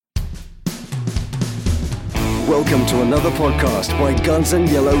Welcome to another podcast by Guns and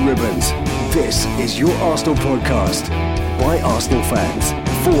Yellow Ribbons. This is your Arsenal podcast by Arsenal fans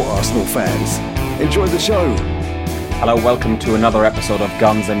for Arsenal fans. Enjoy the show. Hello, welcome to another episode of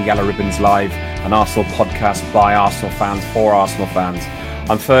Guns and Yellow Ribbons Live, an Arsenal podcast by Arsenal fans for Arsenal fans.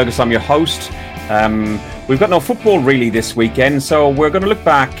 I'm Fergus, I'm your host. We've got no football really this weekend, so we're going to look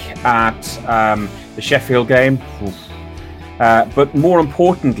back at the Sheffield game. But more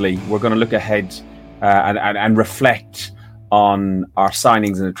importantly, we're going to look ahead and reflect on our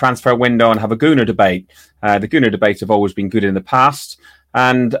signings in the transfer window and have a Gooner debate. The Gooner debates have always been good in the past.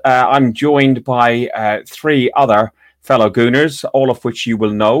 And I'm joined by three other fellow Gooners, all of which you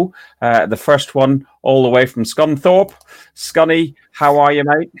will know. The first one, all the way from Scunthorpe. Scunny, how are you,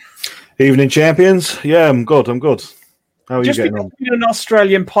 mate? Evening, champions. Yeah, I'm good. How are Just you getting on? Just an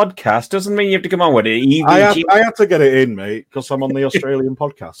Australian podcast doesn't mean you have to come on with it. I had to get it in, mate, because I'm on the Australian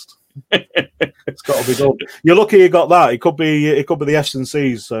podcast. It's got to be done. You're lucky you got that. It could be the S and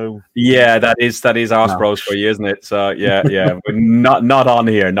C's. So yeah, that is Arse Bros for you, isn't it? So yeah. We're not on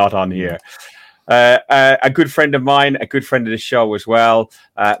here. A good friend of mine, a good friend of the show as well.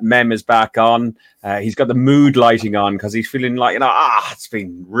 Mem is back on. He's got the mood lighting on because he's feeling like, it's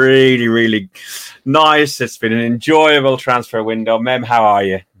been really, really nice. It's been an enjoyable transfer window. Mem, how are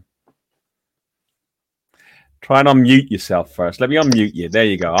you? Try and unmute yourself first. Let me unmute you. There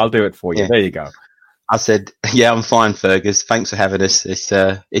you go. I'll do it for you. Yeah. There you go. I said, yeah, I'm fine, Fergus. Thanks for having us.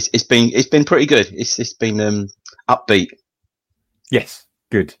 It's been pretty good. It's been upbeat. Yes,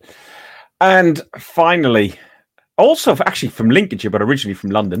 good. And finally, also actually from Lincolnshire, but originally from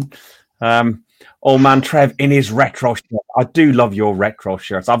London, old man Trev in his retro shirt. I do love your retro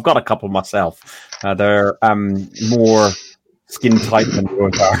shirts. I've got a couple myself. They're more skin tight than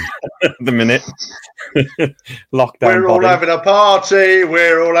yours are at the minute. Lockdown. We're all having a party.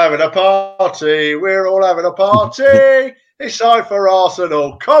 We're all having a party. We're all having a party. It's time for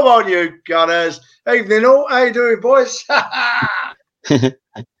Arsenal. Come on, you Gunners. Evening all. How you doing, boys?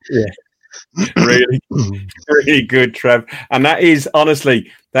 Yeah. really good, Trev. And that is honestly,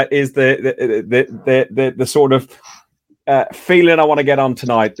 the sort of feeling I want to get on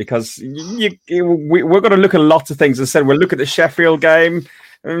tonight, because we're going to look at lots of things. As I said, we'll look at the Sheffield game.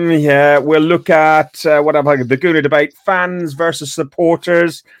 Yeah, we'll look at the Gooner debate, fans versus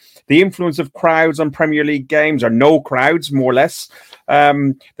supporters, the influence of crowds on Premier League games, or no crowds, more or less.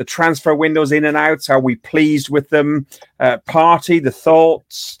 The transfer windows in and outs, are we pleased with them? Party, the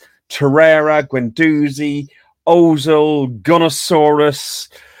thoughts, Torreira, Guendouzi, Ozil, Gunnosaurus,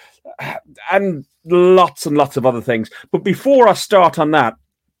 and lots of other things. But before I start on that,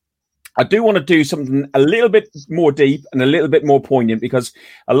 I do want to do something a little bit more deep and a little bit more poignant, because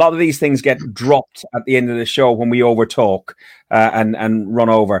a lot of these things get dropped at the end of the show when we overtalk and run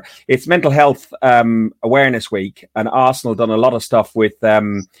over. It's Mental Health Awareness Week, and Arsenal done a lot of stuff with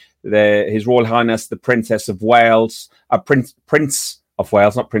His Royal Highness the Princess of Wales, Prince of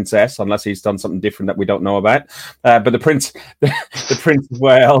Wales, not Princess, unless he's done something different that we don't know about. But the Prince of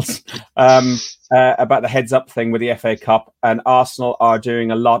Wales, about the heads up thing with the FA Cup, and Arsenal are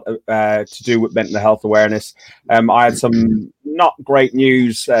doing a lot to do with mental health awareness. I had some not great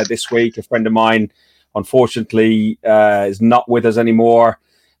news this week. A friend of mine, unfortunately, is not with us anymore.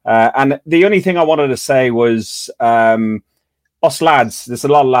 And the only thing I wanted to say was, us lads, there's a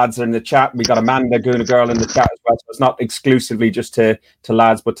lot of lads in the chat. We got Amanda, Gooner Girl in the chat as well. So it's not exclusively just to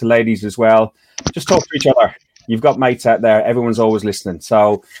lads, but to ladies as well. Just talk to each other. You've got mates out there. Everyone's always listening.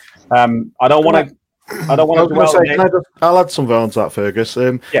 So I don't want to. I'll add something on to that, Fergus.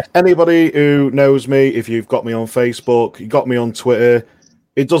 Yeah. Anybody who knows me, if you've got me on Facebook, you got me on Twitter,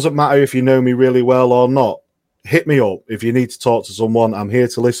 it doesn't matter if you know me really well or not. Hit me up if you need to talk to someone. I'm here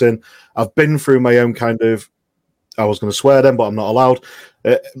to listen. I've been through my own kind of, I was going to swear then, but I'm not allowed.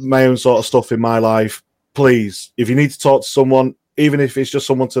 My own sort of stuff in my life. Please, if you need to talk to someone, even if it's just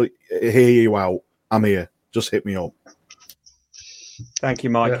someone to hear you out, I'm here. Just hit me up. Thank you,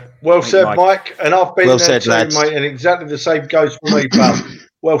 Mike. Yeah. Well said, Mike. And I've been there too, mate, and exactly the same goes for me, pal.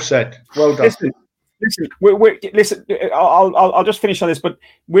 Well said. Well done. Listen. I'll just finish on this. But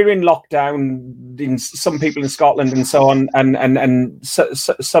we're in lockdown. In some people in Scotland and so on, and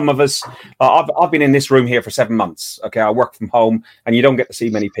some of us. I've been in this room here for 7 months. Okay, I work from home, and you don't get to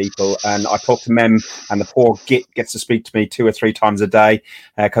see many people. And I talk to Mem, and the poor git gets to speak to me 2 or 3 times a day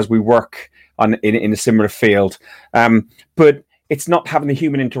because we work in a similar field. But it's not having the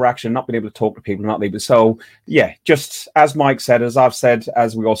human interaction, not being able to talk to people, not able. So, yeah, just as Mike said, as I've said,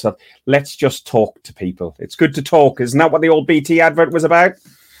 as we all said, let's just talk to people. It's good to talk. Isn't that what the old BT advert was about?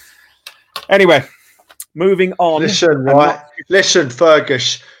 Anyway, moving on. Listen,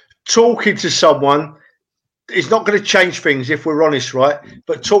 Fergus, talking to someone it's not going to change things if we're honest, right?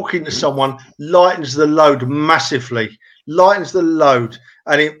 But talking to someone lightens the load massively, and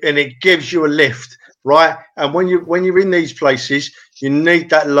it gives you a lift, right? And when you're in these places, you need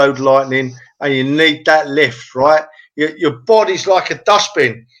that load lightening and you need that lift, right? Your body's like a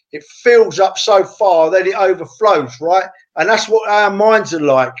dustbin. It fills up so far, then it overflows, right? And that's what our minds are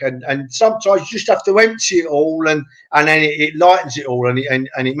like. And sometimes you just have to empty it all, and then it lightens it all, and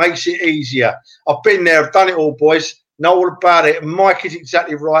it makes it easier. I've been there, I've done it all, boys. Know all about it. And Mike is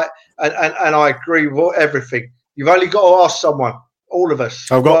exactly right, and I agree with everything. You've only got to ask someone, all of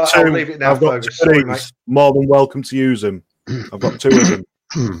us. I've got two. I'll leave it now, I've got Fergus. two. Sorry, mate. More than welcome to use them. I've got two of them.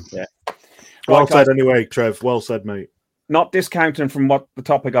 Yeah. Well Right, said, guys. anyway, Trev. Well said, mate. Not discounting from what the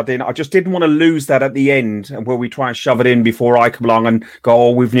topic I did. I just didn't want to lose that at the end, and where we try and shove it in before I come along and go,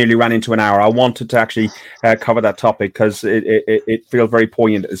 oh, we've nearly ran into an hour. I wanted to actually cover that topic because it feels very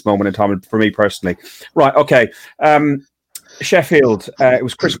poignant at this moment in time for me personally. Right, okay. Sheffield, it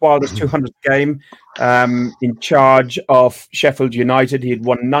was Chris Wilder's 200th game in charge of Sheffield United. He had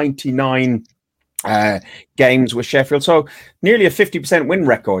won 99 games with Sheffield, so nearly a 50% win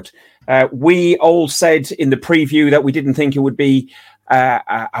record. We all said in the preview that we didn't think it would be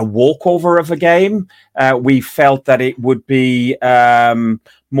a walkover of a game. We felt that it would be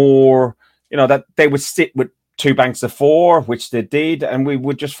more, that they would sit with 2 banks of 4, which they did, and we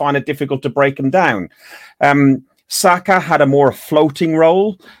would just find it difficult to break them down. Saka had a more floating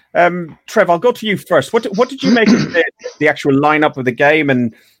role. Trev, I'll go to you first. What did you make of the actual lineup of the game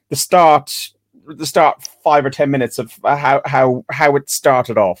and the start 5 or 10 minutes of how it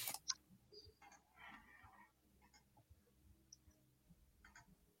started off?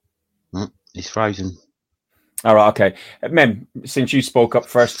 He's frozen. All right, okay. Mem, since you spoke up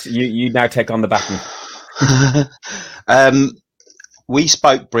first, you now take on the baton. We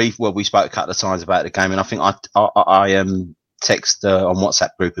spoke we spoke a couple of times about the game, and I think I text on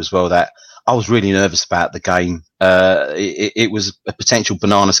WhatsApp group as well that I was really nervous about the game. It was a potential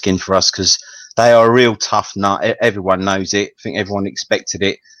banana skin for us because they are a real tough nut. Everyone knows it. I think everyone expected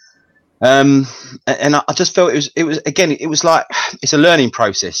it. And I just felt it was like it's a learning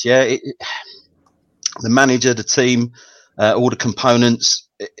process. Yeah, the manager, the team, all the components.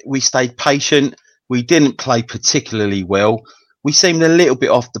 We stayed patient. We didn't play particularly well. We seemed a little bit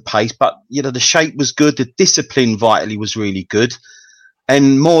off the pace, but the shape was good. The discipline vitally was really good,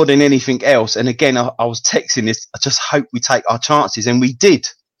 and more than anything else. And again, I was texting this. I just hope we take our chances, and we did.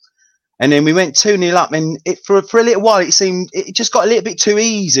 And then we went 2-0 up, and for a little while it just got a little bit too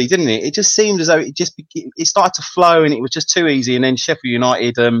easy, didn't it? It just seemed as though it started to flow, and it was just too easy. And then Sheffield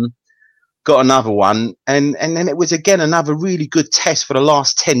United got another one, and then it was again another really good test for the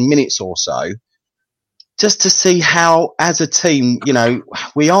last 10 minutes or so, just to see how, as a team,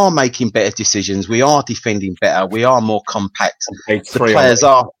 we are making better decisions, we are defending better, we are more compact. The players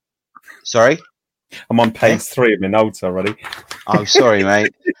are. Sorry, I'm on page 3 of my notes already. Oh, sorry,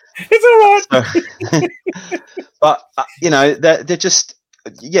 mate. It's all right. But they're just,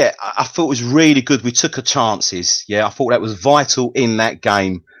 I thought it was really good. We took our chances. Yeah, I thought that was vital in that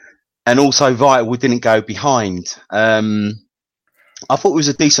game, and also vital we didn't go behind. I thought it was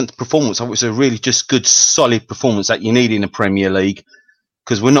a decent performance. I thought it was a really just good, solid performance that you need in the Premier League,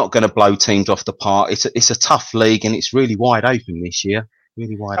 because we're not going to blow teams off the park. It's a tough league, and it's really wide open this year.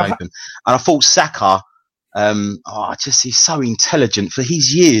 Really wide open. And I thought Saka, he's so intelligent for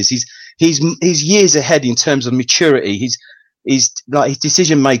his years. He's years ahead in terms of maturity. He's like his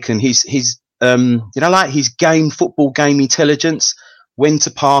decision making. His football game intelligence, when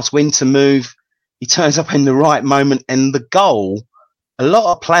to pass, when to move. He turns up in the right moment, and the goal. A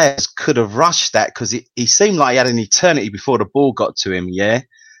lot of players could have rushed that because he seemed like he had an eternity before the ball got to him. Yeah.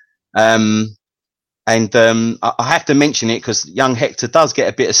 I have to mention it because young Hector does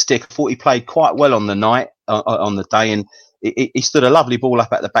get a bit of stick. I thought he played quite well on the night, on the day, and he stood a lovely ball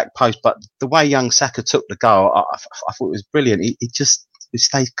up at the back post. But the way young Saka took the goal, I thought it was brilliant. He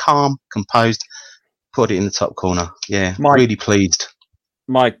stayed calm, composed, put it in the top corner. Yeah, really pleased.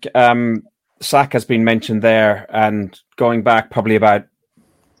 Mike, Saka's been mentioned there, and going back probably about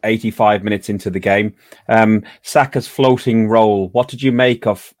 85 minutes into the game, Saka's floating role. What did you make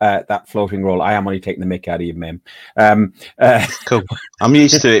of that floating role? I am only taking the mick out of you, Mem. Cool. I'm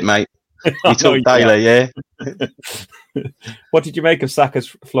used to it, mate. We talk daily, yeah. What did you make of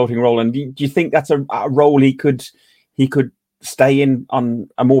Saka's floating role? And do you think that's a role he could stay in on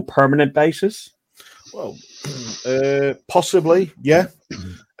a more permanent basis? Well, possibly, yeah.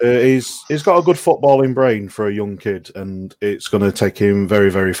 He's got a good footballing brain for a young kid, and it's going to take him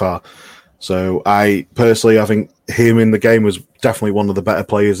very, very far. So I think him in the game was definitely one of the better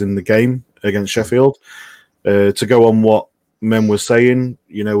players in the game against Sheffield. To go on what Men was saying,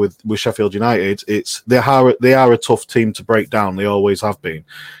 with Sheffield United, they are a tough team to break down. They always have been.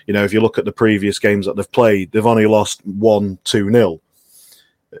 If you look at the previous games that they've played, they've only lost 1-2-0.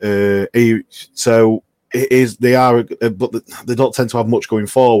 So it is they are, but they don't tend to have much going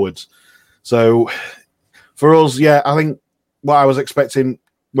forward. So for us, yeah, I think what I was expecting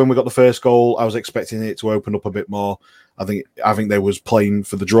when we got the first goal, I was expecting it to open up a bit more. I think they was playing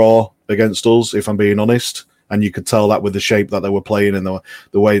for the draw against us, if I'm being honest. And you could tell that with the shape that they were playing and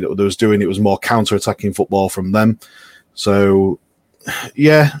the way that they was doing, it was more counter-attacking football from them. So,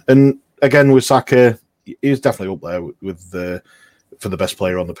 yeah. And again, with Saka, he's definitely up there with for the best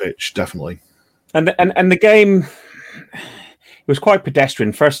player on the pitch, definitely. And the game, it was quite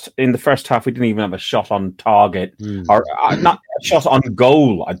pedestrian. In the first half, we didn't even have a shot on target, or not a shot on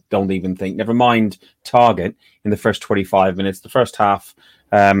goal. I don't even think. Never mind target in the first 25 minutes. The first half,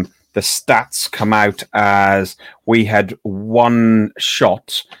 the stats come out as we had one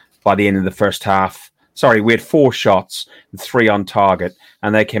shot by the end of the first half. Sorry, we had 4 shots, 3 on target,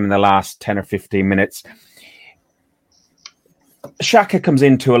 and they came in the last 10 or 15 minutes. Xhaka comes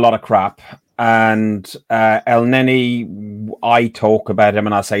into a lot of crap, and Elneny, I talk about him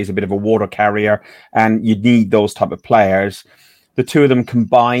and I say he's a bit of a water carrier, and you need those type of players. The two of them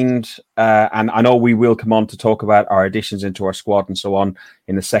combined, and I know we will come on to talk about our additions into our squad and so on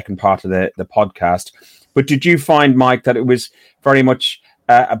in the second part of the podcast. But did you find, Mike, that it was very much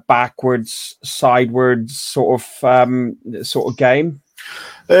a backwards, sidewards sort of game?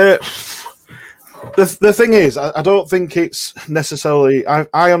 The thing is, I don't think it's necessarily.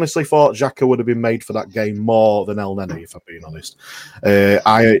 I honestly thought Xhaka would have been made for that game more than Elneny, if I'm being honest.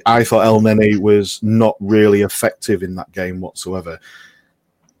 I thought Elneny was not really effective in that game whatsoever.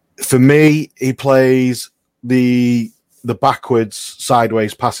 For me, he plays the backwards,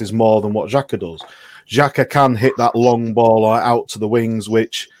 sideways passes more than what Xhaka does. Xhaka can hit that long ball out to the wings,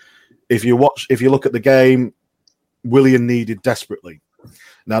 which, if you look at the game, Willian needed desperately.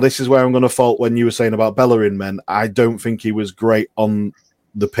 Now, this is where I'm going to fault when you were saying about Bellerin, men. I don't think he was great on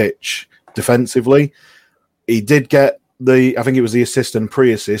the pitch defensively. He did get I think it was the assist and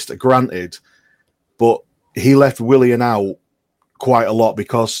pre-assist, granted, but he left Willian out quite a lot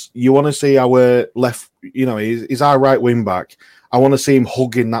because you want to see our left, he's our right wing back. I want to see him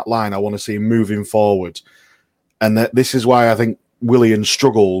hugging that line. I want to see him moving forward. And this is why I think Willian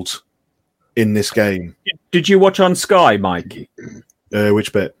struggled in this game. Did you watch on Sky, Mike?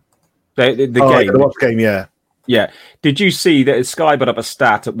 Which bit? The game. The game, yeah. Yeah. Did you see that Sky put up a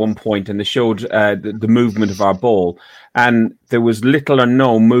stat at one point and they showed the movement of our ball, and there was little or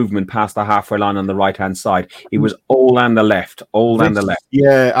no movement past the halfway line on the right-hand side. It was all on the left,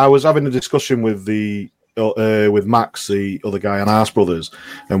 Yeah, I was having a discussion with with Max, the other guy on Arse Brothers,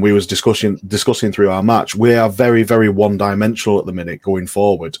 and we was discussing through our match. We are very, very one-dimensional at the minute going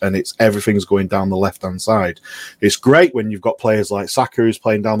forward, and everything's going down the left-hand side. It's great when you've got players like Saka who's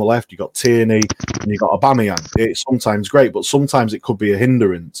playing down the left, you've got Tierney, and you've got Aubameyang. It's sometimes great, but sometimes it could be a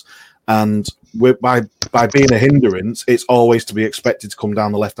hindrance. And by being a hindrance, it's always to be expected to come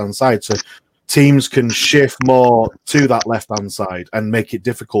down the left-hand side. So teams can shift more to that left-hand side and make it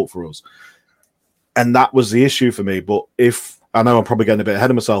difficult for us. And that was the issue for me. But I know I'm probably getting a bit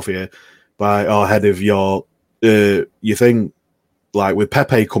ahead of myself here, ahead of your thing, like with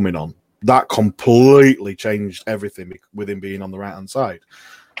Pepe coming on, that completely changed everything with him being on the right hand side.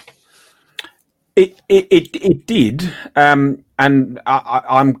 It did, and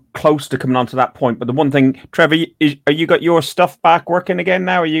I'm close to coming on to that point. But the one thing, Trevor, are you got your stuff back working again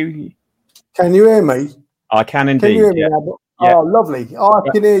now? Are you? Can you hear me? I can indeed. Can you hear me now? Yeah. Oh, lovely. I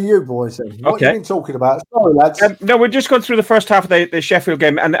can hear you, boys. What have you been talking about? Sorry, lads. No, we're just going through the first half of the Sheffield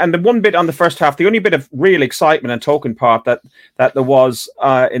game. And the one bit on the first half, the only bit of real excitement and talking part that there was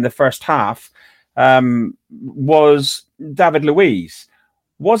in the first half was David Luiz.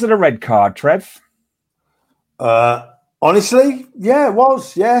 Was it a red card, Trev? Honestly, yeah, it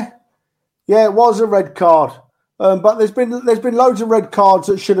was. Yeah, it was a red card. But there's been loads of red cards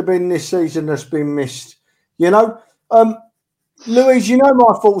that should have been this season that's been missed. Luiz, you know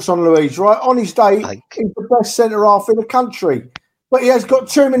my thoughts on Luiz, right? On his day, he's the best centre-half in the country. But he has got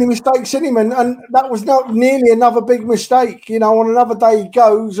too many mistakes in him, and that was not nearly another big mistake. On another day he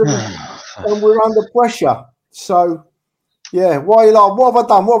goes, and we're under pressure. So, yeah, why you like? What have I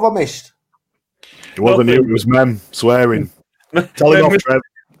done? What have I missed? It wasn't you, it was Mem swearing. Tell him off, Trev.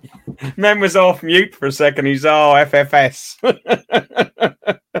 Mem was off mute for a second. He's FFS.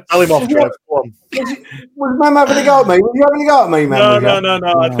 Tell him off, Trev. Go on. Was Mem having a go at me? Were you having a go at me, Mem? No.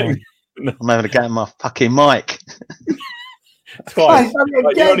 I think I'm having a go at my fucking mic. Twice.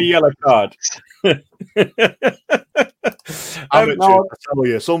 Right, You're on a yellow card. I tell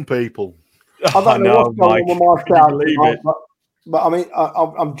you, some people. I don't know what's going on with my sound tonight, but I mean,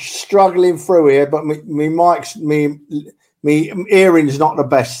 I'm struggling through here. But me mic's me earring's not the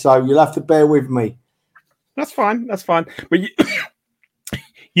best, so you'll have to bear with me. That's fine. But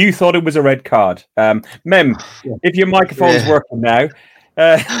you thought it was a red card, Mem. If your microphone's working now,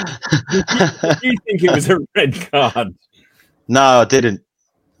 do you think it was a red card? No, I didn't.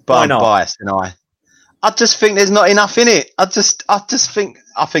 But I'm biased, and I just think there's not enough in it. I think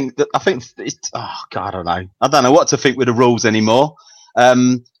it's, oh God, I don't know. I don't know what to think with the rules anymore.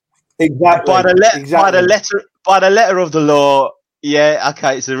 Exactly. By the letter of the law, yeah,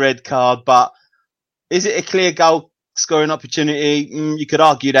 okay, it's a red card, but is it a clear goal scoring opportunity? You could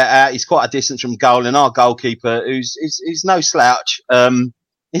argue that out. He's quite a distance from goal, and our goalkeeper, who's no slouch,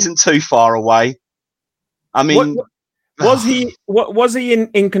 isn't too far away. I mean, was he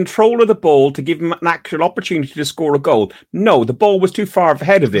in control of the ball to give him an actual opportunity to score a goal? No, the ball was too far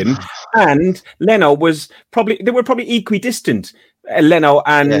ahead of him, and Leno was they were probably equidistant. Leno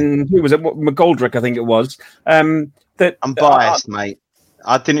and who was it? McGoldrick, I think it was. I'm biased, mate.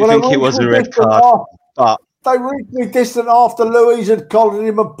 I didn't think it was a red card, but they reached me distant after Louise had collared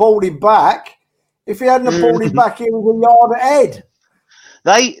him and pulled him back. If he hadn't pulled him back, he was a yard ahead.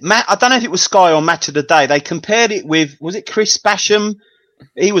 I don't know if it was Sky or Match of the Day. They compared it with, was it Chris Basham?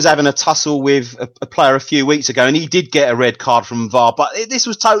 He was having a tussle with a player a few weeks ago, and he did get a red card from VAR. But this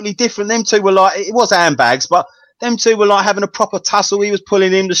was totally different. Them two were like, it was handbags, but them two were like having a proper tussle. He was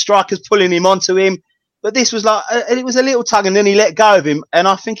pulling him, the striker's pulling him onto him. But this was like, it was a little tug, and then he let go of him. And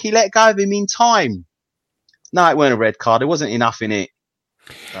I think he let go of him in time. No, it weren't a red card. There wasn't enough in it.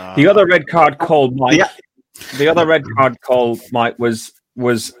 The other red card called, Mike. The other red card called, Mike, was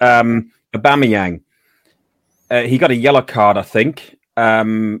Aubameyang. He got a yellow card, I think.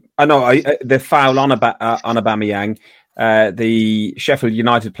 The foul on Aubameyang. The Sheffield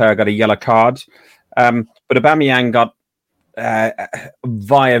United player got a yellow card, but Aubameyang got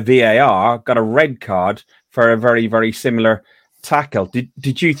via VAR got a red card for a very, very similar tackle.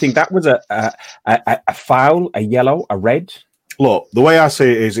 Did you think that was a foul, a yellow, a red? Look, the way I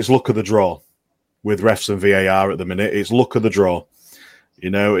see it is, it's luck of the draw with refs and VAR at the minute. It's luck of the draw. You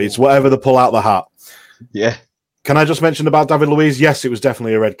know, it's whatever they pull out the hat. Yeah. Can I just mention about David Luiz? Yes, it was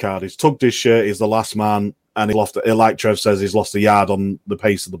definitely a red card. He's tugged his shirt. He's the last man, and he lost. Like Trev says, he's lost a yard on the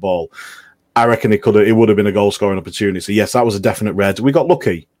pace of the ball. I reckon it would have been a goal scoring opportunity. So yes, that was a definite red. We got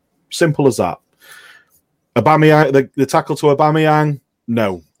lucky. Simple as that. Aubameyang, the tackle to Aubameyang.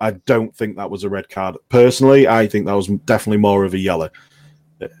 No, I don't think that was a red card. Personally, I think that was definitely more of a yellow.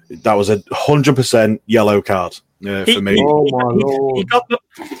 That was a 100% yellow card for me. He got the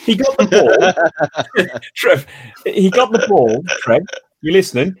ball. Trev, he got the ball. Trev, you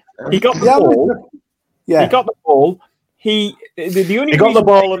listening? He got the ball. Yeah. He got the ball. He got the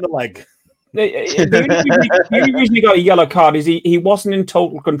ball in the leg. The only reason he got a yellow card is he wasn't in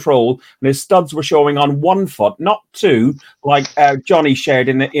total control, and his studs were showing on one foot, not two, like Johnny shared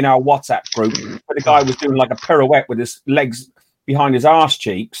in our WhatsApp group, where the guy was doing like a pirouette with his legs behind his arse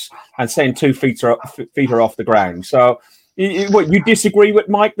cheeks and saying 2 feet are off the ground. So, you disagree with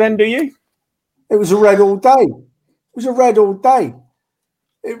Mike then, do you? It was a red all day. It was a red all day.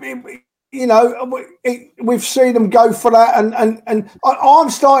 We've seen them go for that, and I'm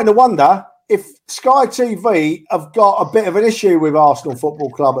starting to wonder if Sky TV have got a bit of an issue with Arsenal Football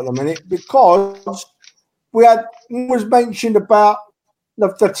Club at the minute, because was mentioned about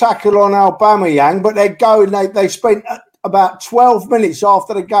the tackle on Aubameyang, but they spent about 12 minutes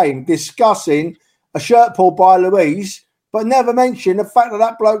after the game discussing a shirt pull by Luiz, but never mentioned the fact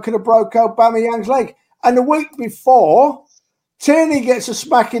that bloke could have broke Aubameyang's leg. And the week before, Tierney gets a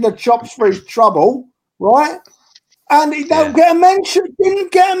smack in the chops for his trouble, right? And he don't get a mention.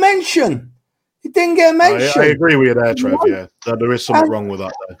 Didn't get a mention. He didn't get a mention. I agree with you there, Trev. Yeah, there is something wrong with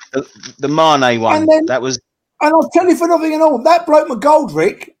that. The Mane one, that was. And I'll tell you for nothing at all, that bloke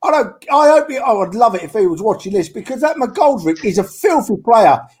McGoldrick, I would love it if he was watching this, because that McGoldrick is a filthy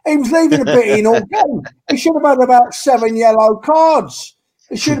player. He was leaving a bit in all game. He should have had about 7 yellow cards.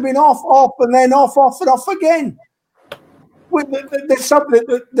 It should have been off, and then off, and off again. There's something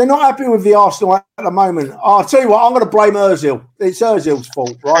that they're not happy with the Arsenal at the moment. I'll tell you what, I'm going to blame Ozil. It's Ozil's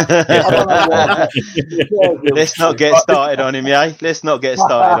fault, right? I don't know why. Let's not get started on him, yeah? Let's not get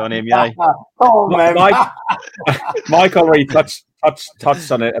started on him, yeah? Oh, man. Mike already touched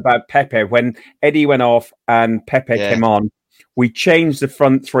on it about Pepe. When Eddie went off and Pepe came on, we changed the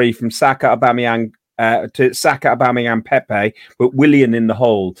front three from Saka, Aubameyang, to Saka, Aubameyang, Pepe, but Willian in the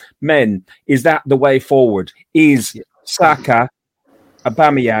hole. Men, is that the way forward? Is Saka,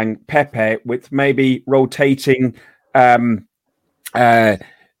 Aubameyang, Pepe, with maybe rotating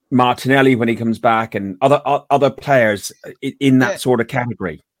Martinelli when he comes back and other players in that sort of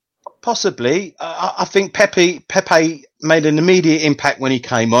category? Possibly. I think Pepe made an immediate impact when he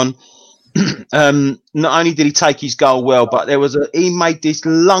came on. Not only did he take his goal well, but he made this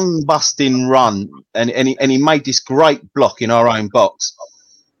lung busting run and he made this great block in our own box.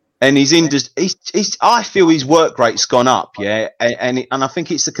 And I feel his work rate's gone up, and I think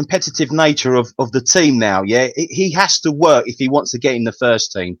it's the competitive nature of the team now, He has to work if he wants to get in the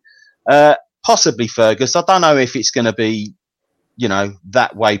first team. Possibly Fergus. I don't know if it's going to be,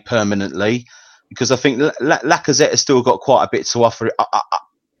 that way permanently, because I think Lacazette has still got quite a bit to offer.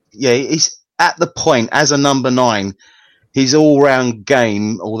 He's at the point as a number 9. His all-round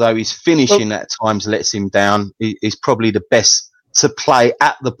game, although his finishing at times lets him down, is probably the best to play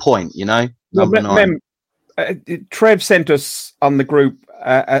at the point, number 9. Trev sent us on the group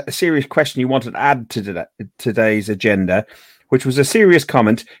a serious question he wanted to add to today's agenda, which was a serious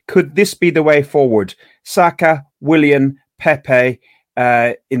comment. Could this be the way forward? Saka, Willian, Pepe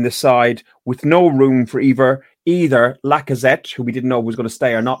in the side with no room for either Lacazette, who we didn't know was going to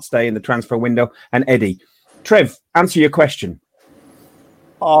stay or not stay in the transfer window, and Eddie. Trev, answer your question.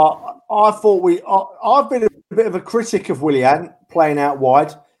 I've been a bit of a critic of Willian playing out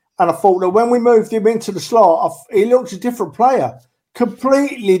wide, and I thought that when we moved him into the slot, he looked a different player,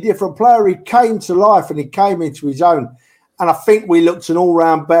 completely different player. He came to life and he came into his own, and I think we looked an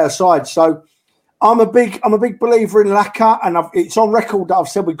all-round better side. So I'm a big believer in Laka, and it's on record that I've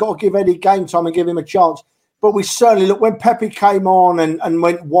said we've got to give Eddie game time and give him a chance. But we certainly look when Pepe came on and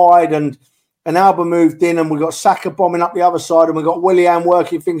went wide and Alba moved in, and we got Saka bombing up the other side, and we got Willian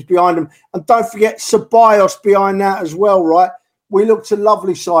working things behind him. And don't forget Ceballos behind that as well, right? We looked a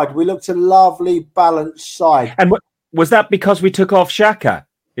lovely side. We looked a lovely, balanced side. And was that because we took off Xhaka?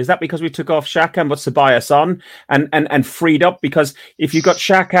 Is that because we took off Xhaka and put Ceballos on and freed up? Because if you've got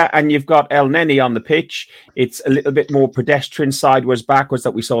Xhaka and you've got El Neni on the pitch, it's a little bit more pedestrian sideways, backwards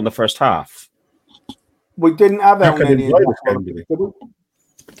that we saw in the first half. We didn't have El Neni.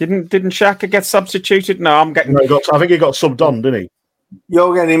 Didn't Xhaka get substituted? No, I'm getting. No, I think he got subbed on, didn't he?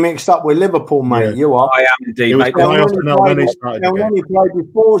 You're getting mixed up with Liverpool, mate. Yeah. You are. I am indeed, mate. El Neni played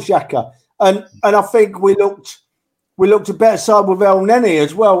before Xhaka, and I think we looked a better side with El Neni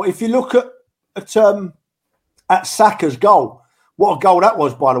as well. If you look at Saka's goal, what a goal that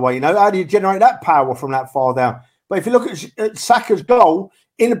was, by the way. How do you generate that power from that far down? But if you look at Saka's goal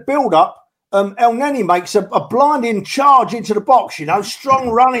in the build-up, El Neni makes a blinding charge into the box, strong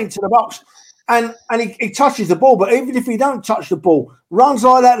run into the box. And he touches the ball. But even if he don't touch the ball, runs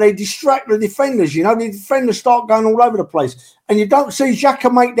like that, they distract the defenders, The defenders start going all over the place. And you don't see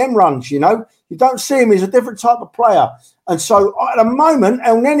Xhaka make them runs, You don't see him. He's a different type of player. And so at the moment,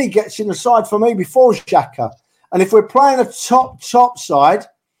 El Neni gets in the side for me before Xhaka. And if we're playing a top side,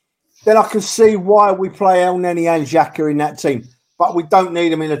 then I can see why we play El Neni and Xhaka in that team. But we don't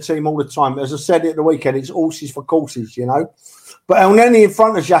need them in the team all the time. As I said at the weekend, it's horses for courses, But El Neni in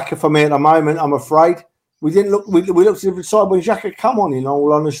front of Xhaka for me at the moment, I'm afraid. We didn't look. We looked at the different side when Xhaka come on, in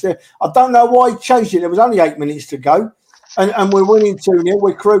all honesty. I don't know why he changed it. There was only 8 minutes to go. And we're winning 2-0.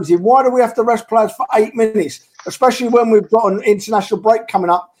 We're cruising. Why do we have to rest players for 8 minutes? Especially when we've got an international break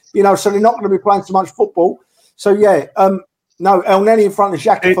coming up, so they're not going to be playing so much football. So, no, El Neni in front of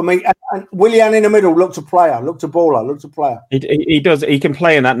Xhaka for me. And Willian in the middle looked a player, looked a baller, looked a player. He does. He can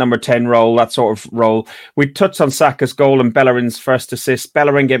play in that number 10 role, that sort of role. We touched on Saka's goal and Bellerin's first assist.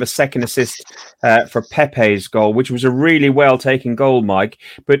 Bellerin gave a second assist for Pepe's goal, which was a really well-taken goal, Mike.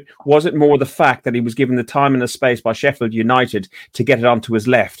 But was it more the fact that he was given the time and the space by Sheffield United to get it onto his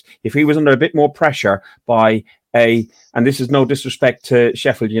left? If he was under a bit more pressure by and this is no disrespect to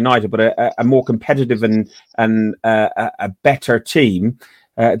Sheffield United, but a more competitive and a better team,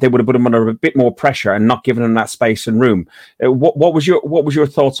 they would have put him under a bit more pressure and not given him that space and room. What was your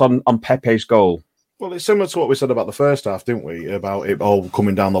thoughts on Pepe's goal? Well, it's similar to what we said about the first half, didn't we? About it all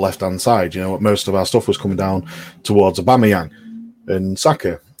coming down the left-hand side. Most of our stuff was coming down towards Aubameyang and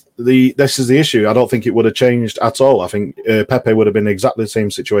Saka. This is the issue. I don't think it would have changed at all. I think Pepe would have been exactly the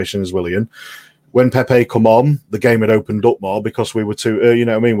same situation as Willian. When Pepe come on, the game had opened up more because we were too,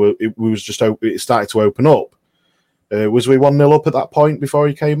 it started to open up. Was we 1-0 up at that point before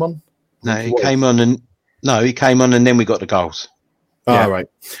he came on? No, he came on and then we got the goals. Yeah. Right.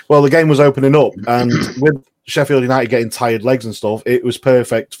 Well, the game was opening up, and with Sheffield United getting tired legs and stuff, it was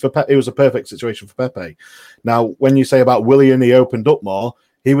perfect for It was a perfect situation for Pepe. Now, when you say about Willian, he opened up more.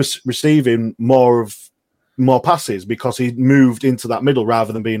 He was receiving more passes because he moved into that middle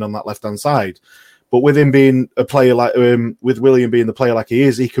rather than being on that left-hand side. But with him being a player like with Willian being the player like he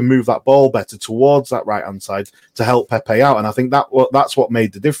is, he can move that ball better towards that right hand side to help Pepe out, and I think that's what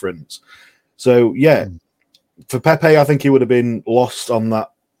made the difference. So yeah, for Pepe, I think he would have been lost on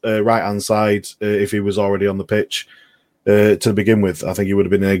that right hand side if he was already on the pitch to begin with. I think he would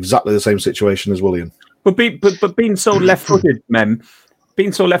have been in exactly the same situation as Willian. But being so left-footed,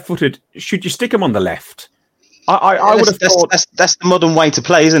 should you stick him on the left? I would have thought that's the modern way to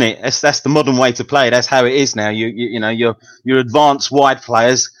play, isn't it? That's the modern way to play. That's how it is now. You know your advanced wide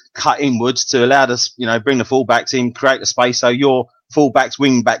players cut inwards to allow us, bring the fullbacks in, create the space so your fullbacks,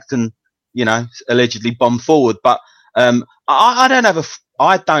 wing-backs can, allegedly bomb forward. But I don't have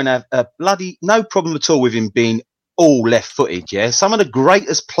a bloody no problem at all with him being all left-footed. Yeah, some of the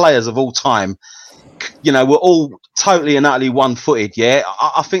greatest players of all time, were all totally and utterly one-footed. Yeah,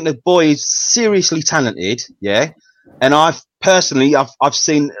 I think the boy is seriously talented. Yeah, and I've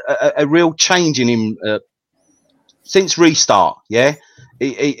seen a real change in him since restart. Yeah,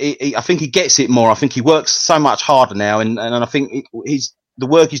 I think he gets it more. I think he works so much harder now, and I think the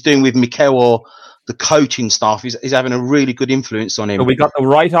work he's doing with Mikel or the coaching staff is having a really good influence on him. So we got the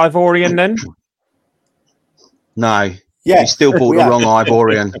right Ivorian then? No. Yeah, we still bought the wrong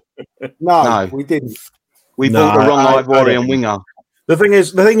Ivorian. No, we didn't. We bought the wrong Ivorian winger. The thing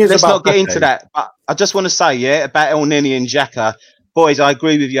is, let's not get into that. But I just want to say, about El Neni and Xhaka, boys, I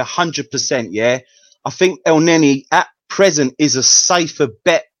agree with you 100%. Yeah, I think El Neni at present is a safer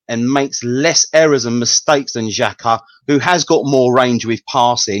bet and makes less errors and mistakes than Xhaka, who has got more range with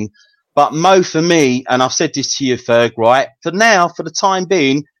passing. But Mo, for me, and I've said this to you, Ferg, right? For now, for the time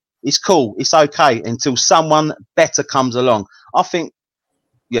being, it's cool. It's okay until someone better comes along. I think,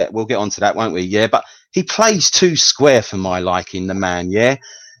 we'll get onto that, won't we? Yeah, but he plays too square for my liking, the man, yeah?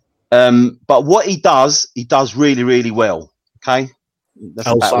 But what he does really, really well, okay? That's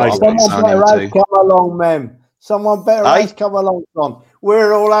about what Someone better has come along, Mem. Someone better has come along, John.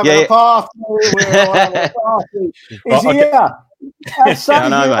 We're all having a party. We're all having a party. He's here.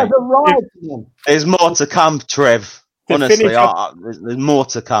 There's more to come, Trev. Honestly, there's more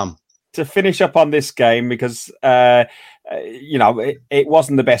to come. To finish up on this game, because it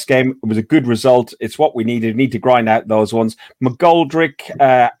wasn't the best game. It was a good result. It's what we needed. We need to grind out those ones. McGoldrick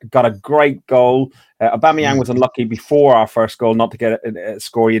got a great goal. Aubameyang was unlucky before our first goal not to get a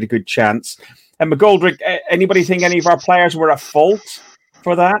score. He had a good chance. And McGoldrick, anybody think any of our players were at fault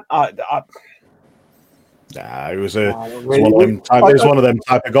for that? It was one of them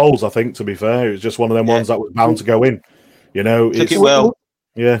type of goals, I think, to be fair. It was just one of them ones that was bound to go in. Took it well.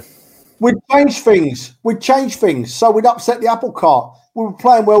 Yeah. We'd change things. So we'd upset the apple cart. We were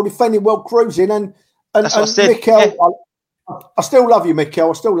playing well, defending well, cruising. And Mikel, I still love you,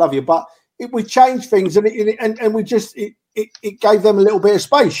 Mikel. I still love you. But we changed things and we just, it gave them a little bit of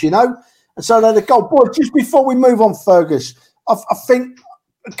space, And so they had a goal. Boy, just before we move on, Fergus, I think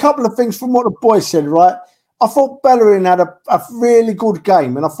a couple of things from what the boys said, right? I thought Bellerin had a really good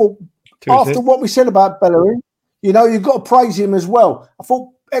game. And I thought after what we said about Bellerin, you've got to praise him as well. I thought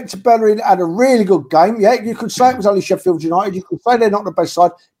Hector Bellerin had a really good game. Yeah, you could say it was only Sheffield United. You could say they're not the best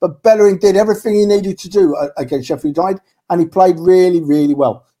side, but Bellerin did everything he needed to do against Sheffield United, and he played really, really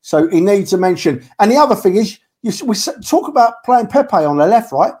well. So he needs a mention. And the other thing is, we talk about playing Pepe on the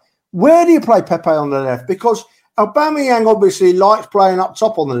left, right? Where do you play Pepe on the left? Because Aubameyang obviously likes playing up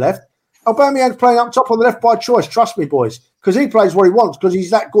top on the left. Aubameyang's playing up top on the left by choice. Trust me, boys, because he plays what he wants because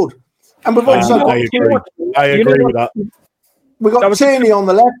he's that good. And we've also got I agree with that. We've got Tierney on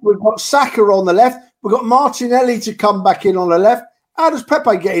the left. We've got Saka on the left. We've got Martinelli to come back in on the left. How does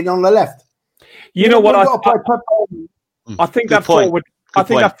Pepe get in on the left? You know what? I think that forward. I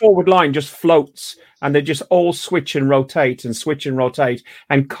think that forward line just floats, and they just all switch and rotate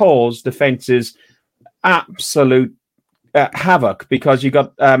and cause defenses absolute havoc, because you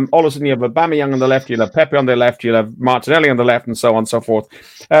got all of a sudden you have Aubameyang on the left, you'll have Pepe on the left, you'll have Martinelli on the left, and so on and so forth.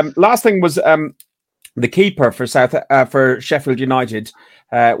 Last thing was the keeper for Sheffield United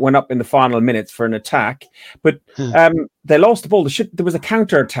went up in the final minutes for an attack, but they lost the ball. There was a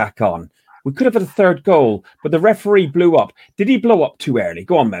counter attack on. We could have had a third goal, but the referee blew up. Did he blow up too early?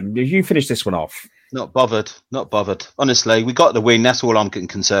 Go on, man. You finish this one off. Not bothered. Honestly, we got the win. That's all I'm getting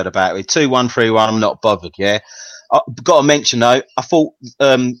concerned about. With 2-1, 3-1, I'm not bothered, yeah? I've got to mention, though, I thought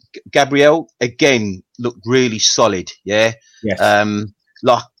Gabriel, again, looked really solid, yeah? Yes.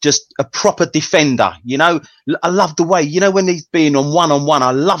 Like just a proper defender, I love the way, when he's being on one-on-one,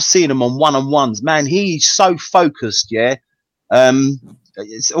 I love seeing him on one-on-ones. Man, he's so focused, yeah?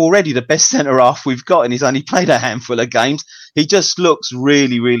 It's already the best centre-half we've got, and he's only played a handful of games. He just looks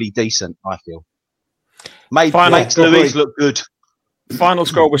really, really decent, I feel. Makes Luis look good. Final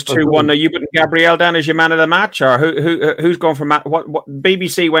score was 2-1. Now you putting Gabriel down as your man of the match, or who's going for what?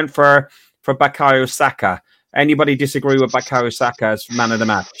 BBC went for Bukayo Saka. Anybody disagree with Bukayo Saka as man of the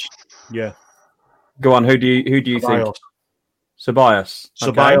match? Yeah. Go on. Who do you think? Ceballos.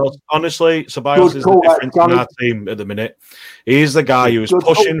 Ceballos. Honestly, Ceballos is the difference in our team at the minute. He's the guy who's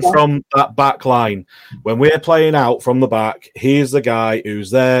pushing from that back line. When we're playing out from the back, he's the guy who's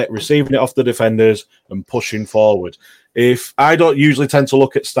there, receiving it off the defenders and pushing forward. If I don't usually tend to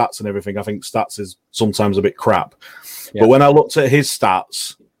look at stats and everything, I think stats is sometimes a bit crap. Yeah. But when I looked at his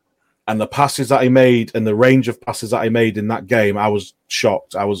stats and the passes that he made and the range of passes that he made in that game, I was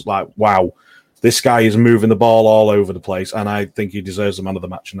shocked. I was like, wow. This guy is moving the ball all over the place, and I think he deserves the man of the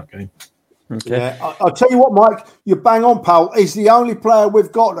match in that game. Okay. Yeah, I'll tell you what, Mike, you bang on, pal. He's the only player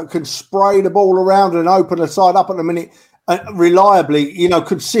we've got that can spray the ball around and open the side up at the minute reliably,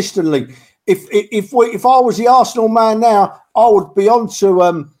 consistently. If I was the Arsenal man now, I would be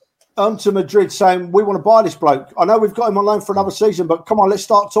onto Madrid saying, we want to buy this bloke. I know we've got him on loan for another season, but come on, let's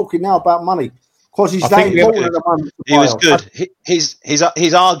start talking now about money. Because he's that important at the moment. He was good. He's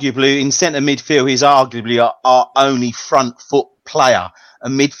arguably in centre midfield. He's arguably our only front foot player, a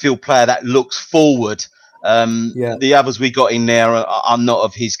midfield player that looks forward. The others we got in there are not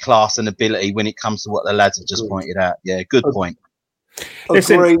of his class and ability when it comes to what the lads have just pointed out. Yeah, good point.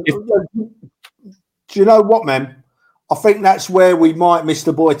 Listen, do you know what, man? I think that's where we might miss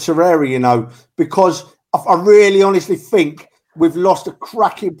the boy Torreira, because I really honestly think we've lost a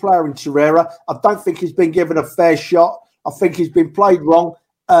cracking player in Torreira. I don't think he's been given a fair shot. I think he's been played wrong.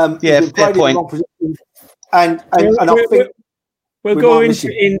 Fair point. And I think we'll go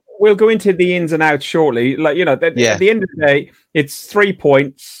into the ins and outs shortly. At the end of the day, it's 3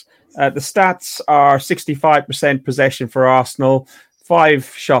 points. The stats are 65% possession for Arsenal, 5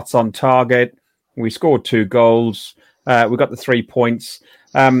 shots on target. We scored 2 goals. We got the 3 points.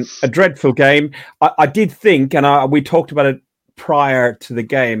 A dreadful game. I did think, and we talked about it prior to the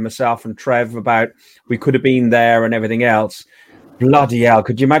game, myself and Trev, about we could have been there and everything else. Bloody hell.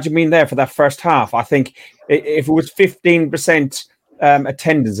 Could you imagine being there for that first half? I think if it was 15%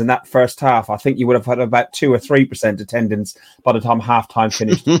 attendance in that first half, I think you would have had about 2 or 3% attendance by the time half-time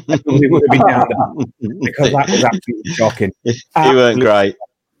finished. We would have been down there because that was absolutely shocking. You weren't great.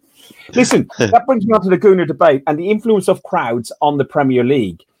 Listen, that brings me on to the Gooner debate and the influence of crowds on the Premier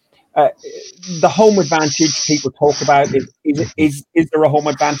League. The home advantage people talk about, is there a home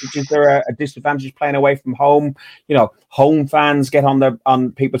advantage? Is there a disadvantage playing away from home? Home fans get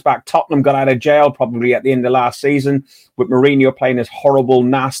on people's back. Tottenham got out of jail probably at the end of last season with Mourinho playing his horrible,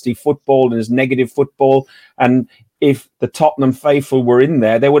 nasty football and his negative football. And if the Tottenham faithful were in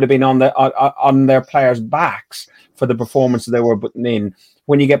there, they would have been on their players' backs for the performances they were putting in.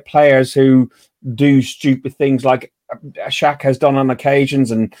 When you get players who do stupid things like Shaq has done on occasions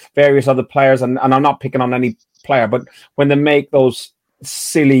and various other players, and I'm not picking on any player, but when they make those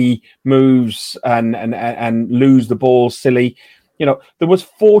silly moves and lose the ball silly, there was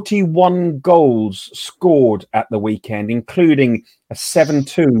 41 goals scored at the weekend, including a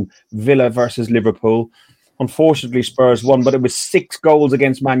 7-2 Villa versus Liverpool. Unfortunately, Spurs won, but it was 6 goals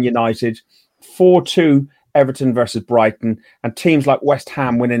against Man United, 4-2 Everton versus Brighton, and teams like West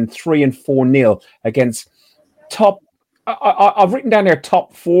Ham winning 3 and 4-0 against I've written down there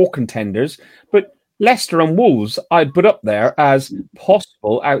top 4 contenders, but Leicester and Wolves I'd put up there as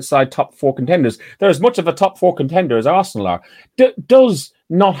possible outside top 4 contenders. They're as much of a top 4 contender as Arsenal are. Does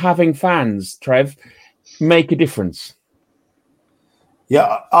not having fans, Trev, make a difference?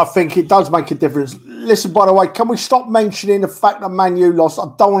 Yeah, I think it does make a difference. Listen, by the way, can we stop mentioning the fact that Man U lost? I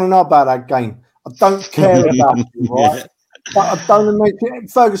don't want to know about that game. I don't care about it, right? But I don't mention it.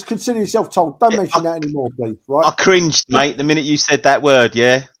 Fergus, consider yourself told. Don't mention that anymore, please, right? I cringed, mate, the minute you said that word,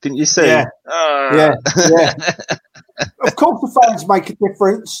 yeah? Didn't you see? Yeah. Of course the fans make a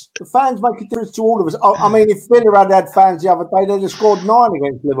difference. The fans make a difference to all of us. I mean, if Villa had fans the other day, they'd have scored 9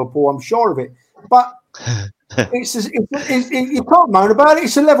 against Liverpool, I'm sure of it. But you can't moan about it.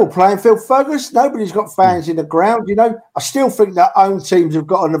 It's a level playing field, Fergus. Nobody's got fans in the ground, I still think that home teams have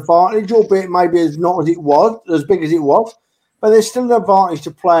got an advantage, albeit maybe as not as it was, as big as it was. But there's still an advantage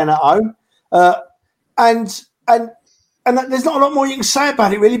to playing at home. And there's not a lot more you can say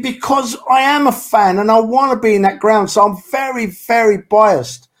about it, really, because I am a fan and I want to be in that ground. So I'm very, very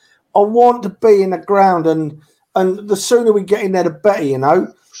biased. I want to be in the ground, and the sooner we get in there, the better,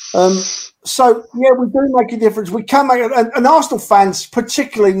 So, yeah, we do make a difference. We can make it. And Arsenal fans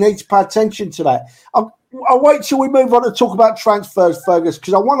particularly need to pay attention to that. I'll wait till we move on to talk about transfers, Fergus,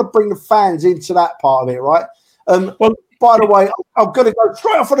 because I want to bring the fans into that part of it, right? By the way, I'm going to go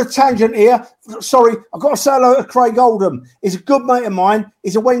straight off on a tangent here. Sorry, I've got to say hello to Craig Oldham. He's a good mate of mine.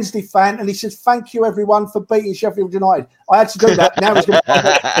 He's a Wednesday fan, and he says, thank you, everyone, for beating Sheffield United. I had to do that. Now he's going to...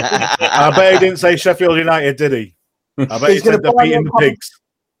 I bet he didn't say Sheffield United, did he? I bet he said they're beating the Pigs.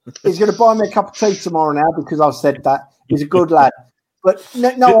 He's going to buy me a cup of tea tomorrow now because I've said that. He's a good lad. But no,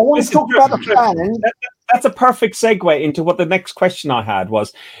 I want to talk about the fan. That's a perfect segue into what the next question I had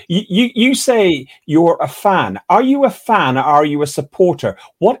was. You say you're a fan. Are you a fan or are you a supporter?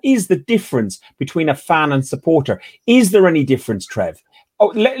 What is the difference between a fan and supporter? Is there any difference, Trev?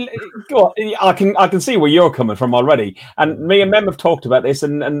 Oh, go on. I can see where you're coming from already. And me and Mem have talked about this,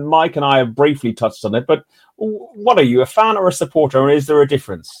 and Mike and I have briefly touched on it. But what are you, a fan or a supporter, or is there a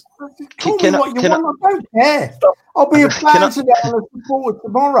difference? Call me what you want. I don't care. I'll be a fan today and a supporter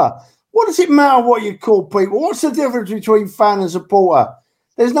tomorrow. What does it matter what you call people? What's the difference between fan and supporter?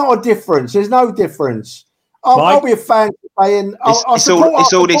 There's not a difference. There's no difference. I'll be a fan today and I'll support.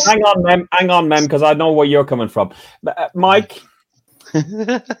 It's all this. Hang on, Mem, because I know where you're coming from. Mike?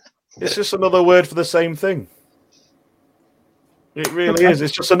 It's just another word for the same thing. It really is.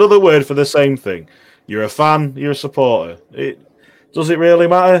 It's just another word for the same thing. You're a fan, you're a supporter. Does it really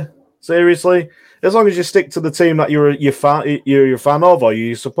matter? Seriously? As long as you stick to the team that you're a fan of or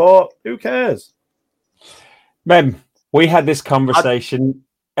you support, who cares? Mem, we had this conversation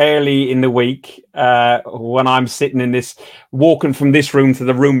early in the week when I'm sitting walking from this room to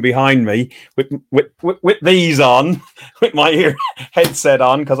the room behind me with these on, with my ear headset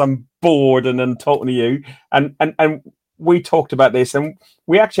on because I'm bored and talking to you. And we talked about this and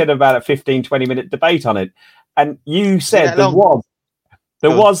we actually had about a 15-20 minute debate on it. And you said there was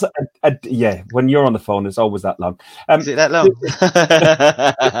when you're on the phone, it's always that long. Is it that long?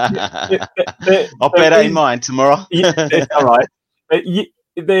 I'll bear that in mind tomorrow. It's all right.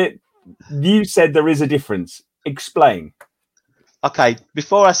 You said there is a difference. Explain. Okay,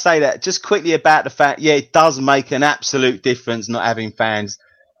 before I say that, just quickly about the fact, it does make an absolute difference not having fans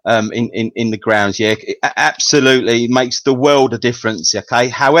in the grounds. Yeah, it absolutely makes the world a difference. Okay,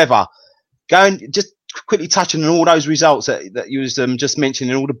 however, just quickly touching on all those results that you was just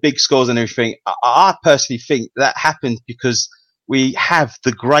mentioning, all the big scores and everything. I personally think that happened because we have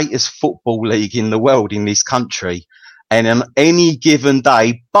the greatest football league in the world in this country. And on any given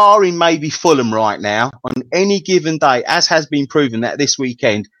day, barring maybe Fulham right now, on any given day, as has been proven that this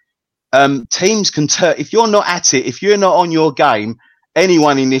weekend, teams can if you're not at it, if you're not on your game,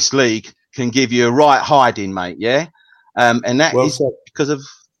 anyone in this league can give you a right hiding, mate. Yeah. And that is because of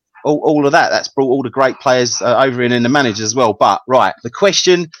all of that. That's brought all the great players over in and the managers as well. But right, the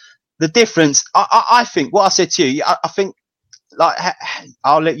question, the difference, I think what I said to you, I think, like,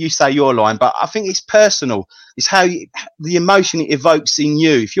 I'll let you say your line, but I think it's personal. It's how the emotion it evokes in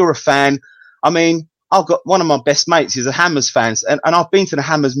you. If you're a fan, I mean, I've got one of my best mates is a Hammers fan, and I've been to the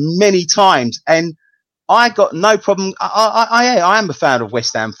Hammers many times, and I got no problem. I am a fan of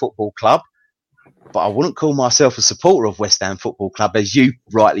West Ham Football Club, but I wouldn't call myself a supporter of West Ham Football Club, as you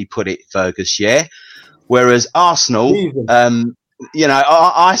rightly put it, Fergus. Yeah. Whereas Arsenal,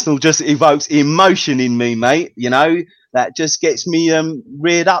 Arsenal just evokes emotion in me, mate. You know. That just gets me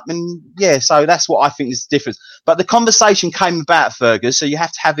reared up, and so that's what I think is the difference. But the conversation came about, Fergus, so you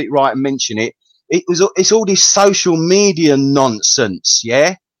have to have it right and mention it. It's all this social media nonsense,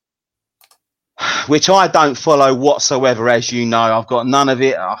 yeah, which I don't follow whatsoever, as you know. I've got none of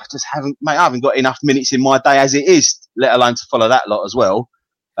it. I haven't got enough minutes in my day as it is, let alone to follow that lot as well.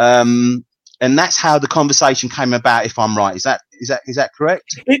 And that's how the conversation came about, if I'm right. Is that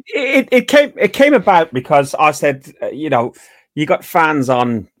correct? It came about because I said, you got fans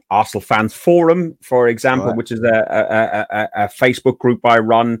on Arsenal Fans Forum, for example, right, which is a Facebook group I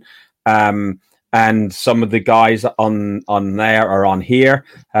run, and some of the guys on there are on here.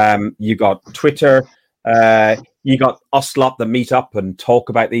 You got Twitter. You got us lot that meet up and talk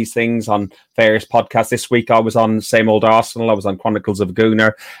about these things on various podcasts. This week I was on Same Old Arsenal. I was on Chronicles of a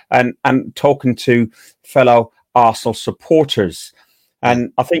Gooner and talking to fellow Arsenal supporters.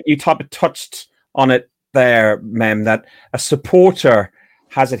 And I think you touched on it there, Mem, that a supporter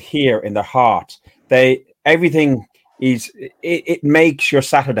has it here in their heart. Everything it makes your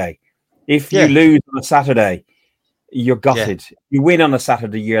Saturday. If you lose on a Saturday, you're gutted. You win on a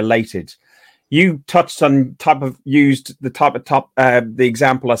Saturday, you're elated. You touched on the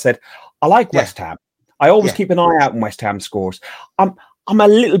example. I said, I like West Ham. I always keep an eye out on West Ham scores. I'm a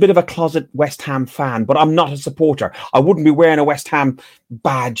little bit of a closet West Ham fan, but I'm not a supporter. I wouldn't be wearing a West Ham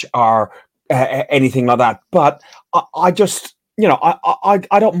badge or anything like that. But I just, I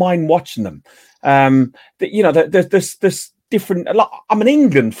don't mind watching them. There's different. I'm an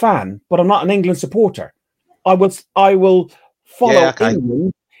England fan, but I'm not an England supporter. I will follow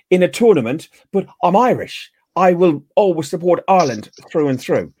England in a tournament, but I'm Irish. I will always support Ireland through and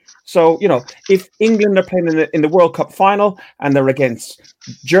through. So, if England are playing in the World Cup final and they're against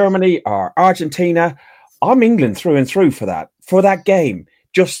Germany or Argentina, I'm England through and through for that game,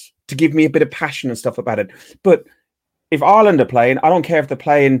 just to give me a bit of passion and stuff about it. But if Ireland are playing, I don't care if they're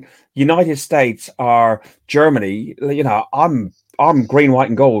playing United States or Germany, I'm green, white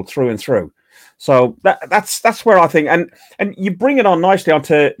and gold through and through. So that's where I think, and you bring it on nicely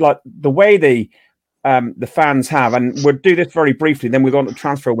onto like the way the fans have, and we'll do this very briefly, then we'll go on to the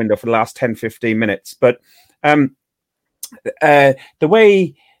transfer window for the last 10, 15 minutes. But the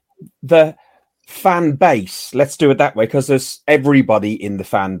way the fan base, let's do it that way, because there's everybody in the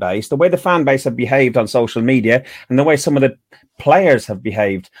fan base, the way the fan base have behaved on social media and the way some of the players have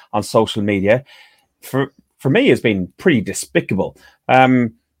behaved on social media, for me has been pretty despicable.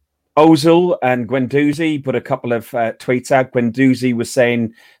 Ozil and Guendouzi put a couple of tweets out. Guendouzi was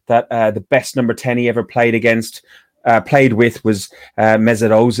saying that the best number 10 he ever played with was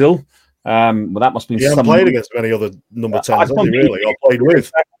Mesut Ozil. Well, that must be. He hasn't played against many other number 10s, has he really? Or played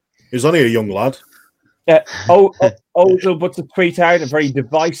with. He was only a young lad. Ozil puts a tweet out, a very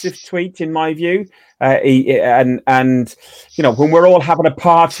divisive tweet in my view. And when we're all having a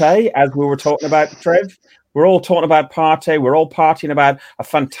party, as we were talking about, Trev, we're all talking about party. We're all partying about a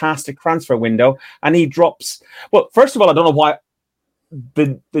fantastic transfer window. And he drops... Well, first of all, I don't know why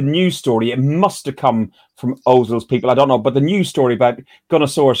the news story, it must have come from Ozil's people. I don't know. But the news story about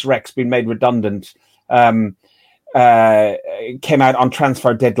Gunnosaurus Rex being made redundant came out on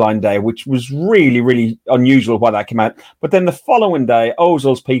transfer deadline day, which was really, really unusual why that came out. But then the following day,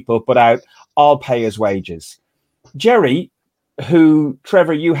 Ozil's people put out, I'll pay his wages. Jerry, who,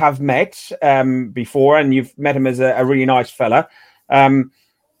 Trevor, you have met before, and you've met him as a really nice fella.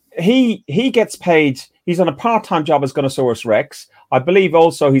 He gets paid. He's on a part-time job as Gunnosaurus Rex. I believe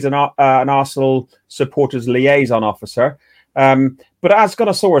also he's an Arsenal supporters liaison officer. But as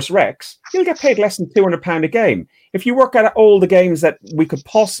Gunnosaurus Rex, he'll get paid less than £200 a game. If you work out all the games that we could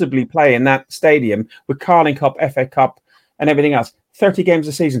possibly play in that stadium with Carling Cup, FA Cup, and everything else, 30 games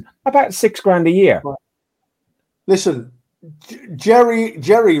a season, about $6,000 a year. Listen,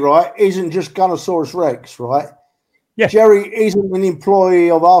 Jerry, right, isn't just Gunnosaurus Rex, right? Yeah. Jerry isn't an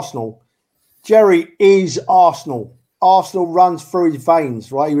employee of Arsenal. Jerry is Arsenal. Arsenal runs through his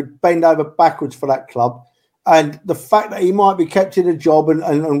veins, right? He would bend over backwards for that club. And the fact that he might be kept in a job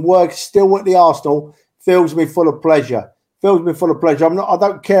and work still at the Arsenal fills me full of pleasure. I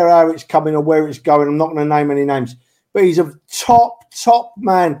don't care how it's coming or where it's going. I'm not going to name any names. But he's a top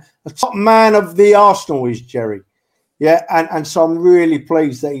man. A top man of the Arsenal is Jerry. Yeah, and so I'm really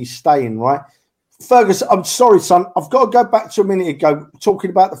pleased that he's staying, right? Fergus, I'm sorry, son. I've got to go back to a minute ago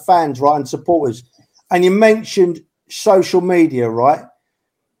talking about the fans, right, and supporters. And you mentioned social media, right?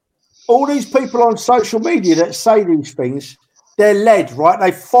 All these people on social media that say these things, they're led, right?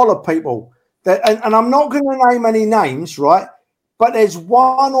 They follow people. And I'm not going to name any names, right? But there's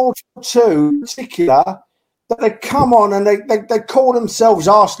one or two in particular that they come on and they call themselves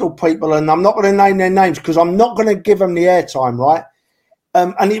Arsenal people, and I'm not going to name their names because I'm not going to give them the airtime, right?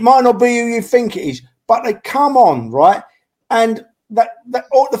 And it might not be who you think it is, but they come on, right? And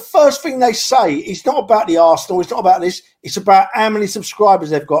the first thing they say is not about the Arsenal, it's not about this, it's about how many subscribers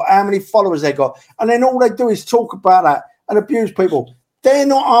they've got, how many followers they've got. And then all they do is talk about that and abuse people. They're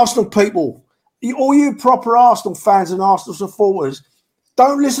not Arsenal people. All you proper Arsenal fans and Arsenal supporters,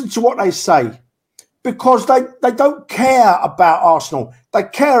 don't listen to what they say because they don't care about Arsenal. They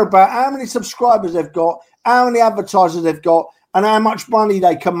care about how many subscribers they've got, how many advertisers they've got, and how much money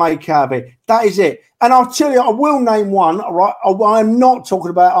they can make out of it. That is it. And I'll tell you, I will name one, all right? I'm not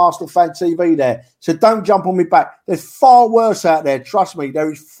talking about Arsenal Fan TV there, so don't jump on me back. There's far worse out there. Trust me,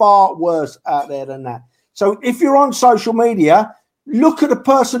 there is far worse out there than that. So if you're on social media, look at the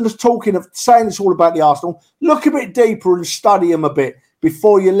person that's saying it's all about the Arsenal. Look a bit deeper and study them a bit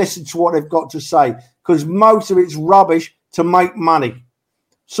before you listen to what they've got to say, because most of it's rubbish to make money.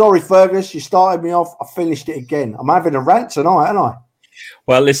 Sorry, Fergus, you started me off. I finished it again. I'm having a rant tonight, aren't I?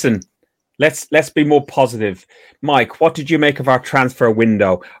 Well, listen, let's be more positive. Mike, what did you make of our transfer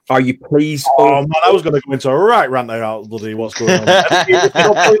window? Are you pleased? Oh, man, I was going to go into a right rant there. Bloody, what's going on? You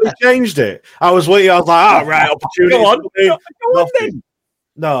completely changed it. I was waiting. I was like, right, opportunity. Go on then.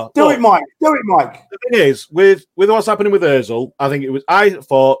 No. Do it, Mike. The thing is, with what's happening with Ozil, I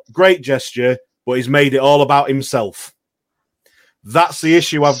thought, great gesture, but he's made it all about himself. That's the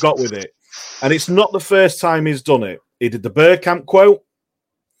issue I've got with it. And it's not the first time he's done it. He did the Bergkamp quote.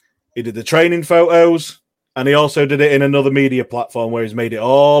 He did the training photos. And he also did it in another media platform where he's made it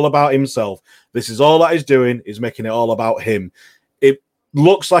all about himself. This is all that he's doing, is making it all about him. It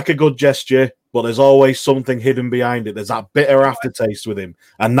looks like a good gesture, but there's always something hidden behind it. There's that bitter aftertaste with him.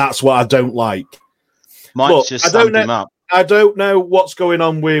 And that's what I don't like. Mike's just summed him up. I don't know what's going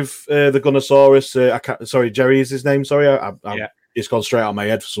on with the Gunnosaurus. Sorry, Jerry is his name. Sorry, it's gone straight out of my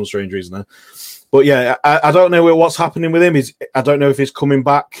head for some strange reason there. But yeah, I don't know what's happening with him. I don't know if he's coming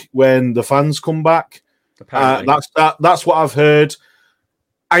back when the fans come back. That's what I've heard.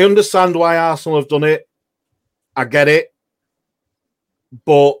 I understand why Arsenal have done it. I get it,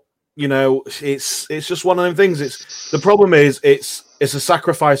 but it's just one of them things. The problem is it's a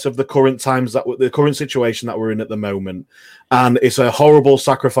sacrifice of the current times, the current situation that we're in at the moment, and it's a horrible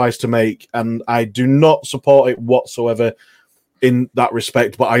sacrifice to make. And I do not support it whatsoever in that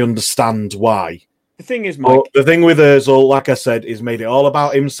respect, but I understand why. The thing is, Mike, the thing with Ozil, like I said, is made it all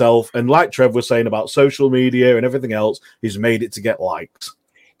about himself, and like Trev was saying about social media and everything else, he's made it to get likes.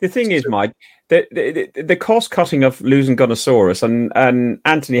 The thing is, Mike, the cost cutting of losing Gunnosaurus and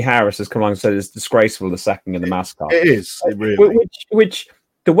Anthony Harris has come along and said it's disgraceful, the sacking of the mascot. It is, it really. Which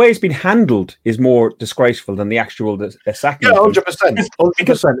the way it's been handled is more disgraceful than the actual sacking. Yeah, 100%.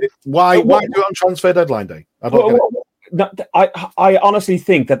 100%. Why do it on transfer deadline day? I don't get it. I honestly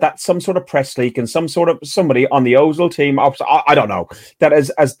think that's some sort of press leak and some sort of somebody on the Ozil team, I don't know, that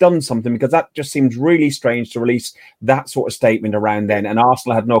has done something, because that just seems really strange to release that sort of statement around then, and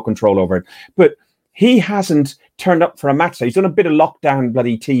Arsenal had no control over it. But he hasn't turned up for a match day. He's done a bit of lockdown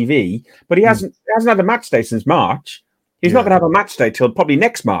bloody TV, but he hasn't had a match day since March. He's not going to have a match day till probably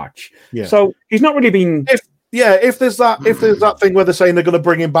next March. Yeah. So he's not really been... If there's that thing where they're saying they're going to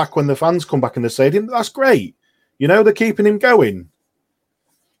bring him back when the fans come back in the stadium, that's great. They're keeping him going.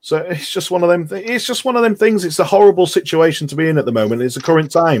 So it's just one of them. It's just one of them things. It's a horrible situation to be in at the moment. It's the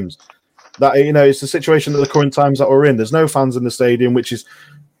current times that it's the situation that the current times that we're in. There's no fans in the stadium, which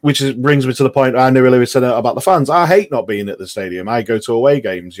brings me to the point I nearly said about the fans. I hate not being at the stadium. I go to away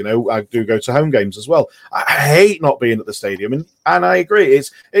games. I do go to home games as well. I hate not being at the stadium, and I agree.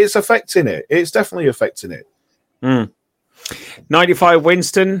 It's affecting it. It's definitely affecting it. 95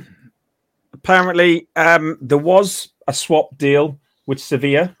 Winston. Apparently, there was a swap deal with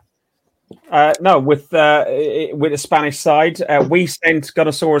Sevilla. With the Spanish side. We sent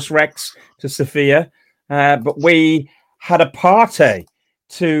Gunnosaurus Rex to Sevilla, but we had a party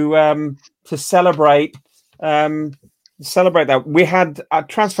to celebrate that. We had a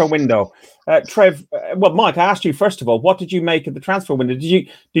transfer window. Trev, Mike, I asked you first of all, what did you make of the transfer window? Did you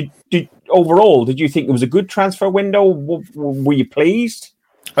think it was a good transfer window? Were you pleased?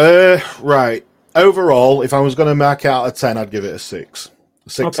 Right. Overall, if I was going to mark it out of 10, I'd give it a 6. A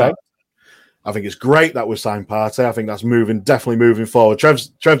 6 okay. I think it's great that we signed Partey. I think that's definitely moving forward. Trev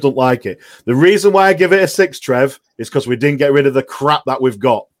don't like it. The reason why I give it a 6, Trev, is because we didn't get rid of the crap that we've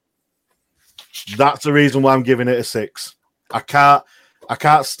got. That's the reason why I'm giving it a 6. I can't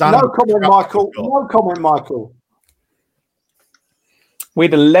stand. No comment, Michael. No comment, Michael. We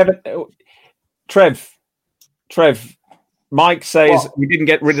had 11. Trev. Mike says we didn't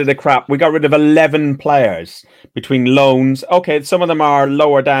get rid of the crap. We got rid of 11 players between loans. Okay, some of them are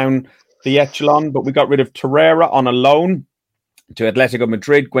lower down the echelon, but we got rid of Torreira on a loan to Atletico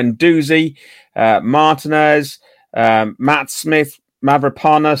Madrid, Guendouzi, Martinez, Matt Smith,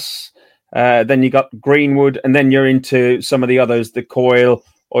 Mavropanos. Then you got Greenwood, and then you're into some of the others, the Coyle,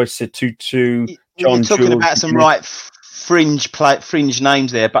 Oyster Tutu, John. You're talking about some right fringe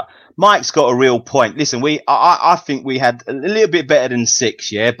names there, but Mike's got a real point. Listen, I think we had a little bit better than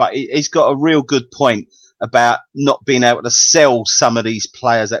 6, but he's got a real good point about not being able to sell some of these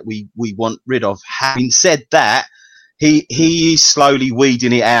players that we want rid of. Having said that, he is slowly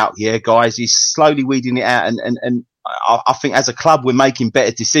weeding it out, guys. He's slowly weeding it out, and I think as a club we're making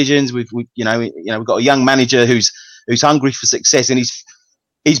better decisions. We've got a young manager who's hungry for success, and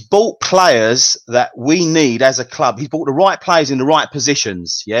he's bought players that we need as a club. He's bought the right players in the right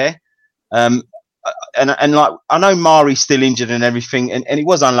positions, and like I know Mari's still injured and everything, and he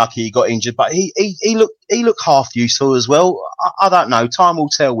was unlucky he got injured, but he looked half useful as well. I don't know, time will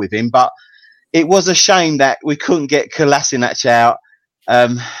tell with him, but it was a shame that we couldn't get Kolasinac out.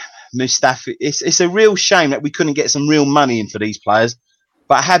 Mustafi, it's a real shame that we couldn't get some real money in for these players.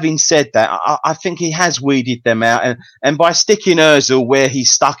 But having said that, I think he has weeded them out, and by sticking Ozil where he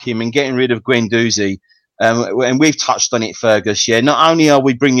stuck him and getting rid of Guendouzi, and we've touched on it, Fergus. Not only are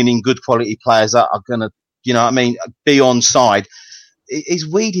we bringing in good quality players that are going to, be on side, he's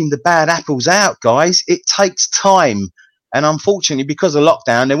weeding the bad apples out, guys. It takes time, and unfortunately, because of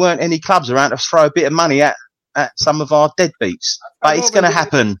lockdown, there weren't any clubs around to throw a bit of money at some of our deadbeats. But it's going to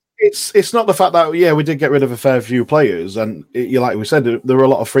happen. it's not the fact that we did get rid of a fair few players, and like we said, there were a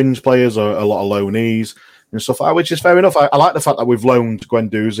lot of fringe players or a lot of loanees and stuff like that, which is fair enough. I like the fact that we've loaned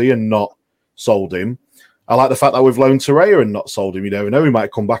Guendouzi and not sold him. I like the fact that we've loaned Torreira and not sold him. You never know; he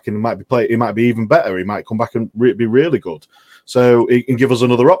might come back and he might be even better. He might come back and be really good. So he can give us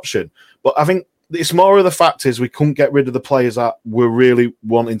another option. But I think it's more of the fact is we couldn't get rid of the players that we're really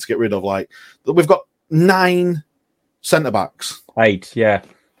wanting to get rid of. Like we've got 9 centre backs, 8, yeah.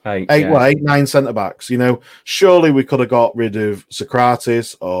 9 centre backs. You know, surely we could have got rid of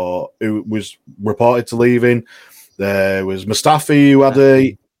Socrates, or who was reported to leaving. There was Mustafi who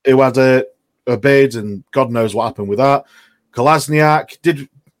had a bid, and God knows what happened with that. Kolasinac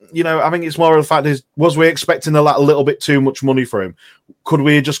I think it's more of the fact is, was we expecting a little bit too much money for him? Could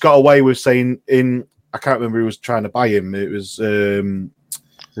we have just got away with saying I can't remember who was trying to buy him. It was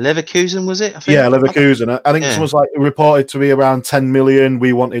Leverkusen, was it? I think? Yeah, Leverkusen. I think it was reported to be around 10 million.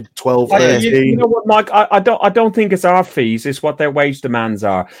 We wanted 12, 13. You know what, Mike? I don't think it's our fees. It's what their wage demands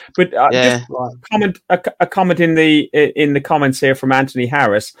are. But just a comment in the comments here from Anthony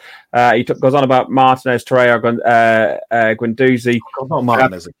Harris. He goes on about Martinez, Torreira, Guendouzi. Not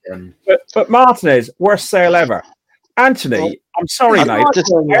Martinez again. But Martinez, worst sale ever. Anthony, I'm sorry, mate.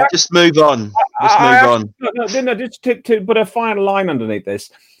 Just move on. No, just to put a final line underneath this.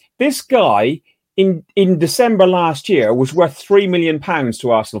 This guy in December last year was worth £3 million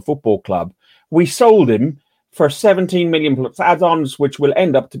to Arsenal Football Club. We sold him for 17 million plus add-ons, which will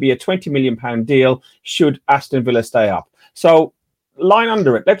end up to be a £20 million deal should Aston Villa stay up. So line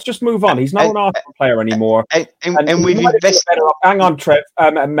under it. Let's just move on. He's not an Arsenal player anymore. And we've invested. Hang on, Trev.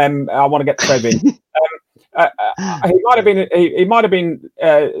 I want to get Trev in. He might have been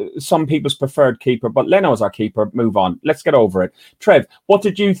some people's preferred keeper, but Leno's our keeper. Move on. Let's get over it. Trev, what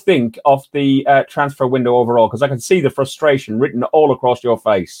did you think of the transfer window overall? Because I can see the frustration written all across your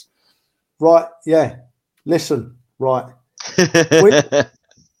face. Right. Yeah. Listen. Right.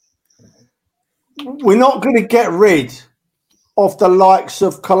 We're not going to get rid of the likes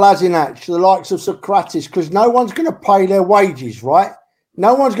of Kolasinac, the likes of Socrates, because no one's going to pay their wages. Right.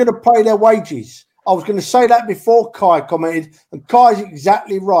 No one's going to pay their wages. I was going to say that before Kai commented, and Kai's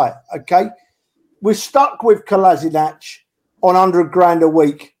exactly right, okay? We're stuck with Kolasinac on 100 grand a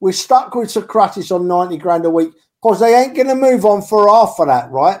week. We're stuck with Socrates on 90 grand a week because they ain't going to move on for half of that,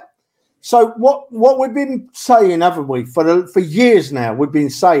 right? So what we've been saying, haven't we, for years now, we've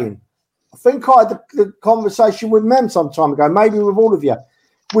been saying, I think I had the conversation with Mem some time ago, maybe with all of you.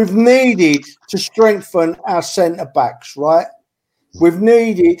 We've needed to strengthen our centre-backs, right? We've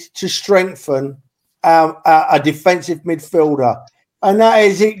needed to strengthen a defensive midfielder. And that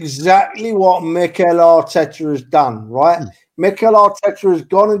is exactly what Mikel Arteta has done, right? Mikel Arteta has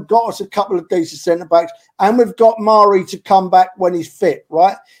gone and got us a couple of decent centre-backs, and we've got Mari to come back when he's fit,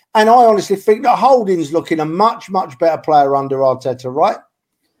 right? And I honestly think that Holding's looking a much, much better player under Arteta, right?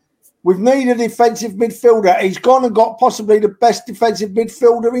 We've needed a defensive midfielder. He's gone and got possibly the best defensive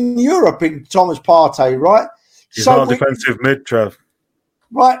midfielder in Europe in Thomas Partey, right? He's not a defensive mid, Trev.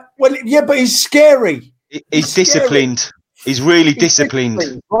 Right. Well, yeah, but he's scary. He's disciplined. Scary. He's really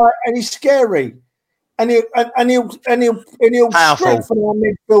disciplined. Right, and he's scary. And he'll strengthen our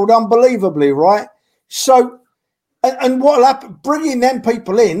midfield unbelievably, right? So, and what'll happen? Bringing them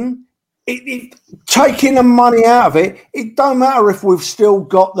people in, taking the money out of it. It don't matter if we've still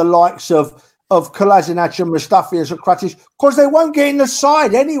got the likes of Kolasinac and Mustafi and Socrates, because they won't get in the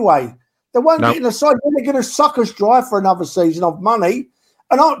side anyway. They won't get in the side. They're going to suck us dry for another season of money.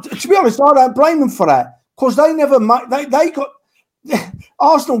 And to be honest, I don't blame them for that, because they never they got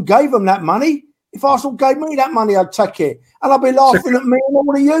Arsenal gave them that money. If Arsenal gave me that money, I'd take it, and I'd be laughing at me and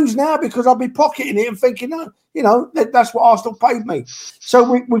all the yous now because I'd be pocketing it and thinking, no, that's what Arsenal paid me. So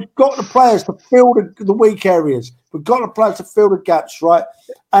we've got the players to fill the weak areas. We've got the players to fill the gaps, right?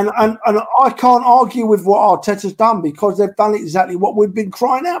 And I can't argue with what Arteta's done, because they've done exactly what we've been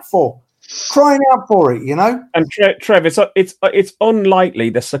crying out for. And Trev, it's unlikely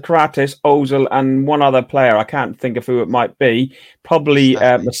that Socrates, Ozil, and one other player, I can't think of who it might be, probably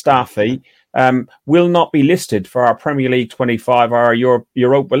Mustafi, will not be listed for our Premier League 25 or our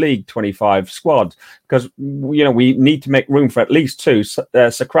Europa League 25 squad, because we need to make room for at least two.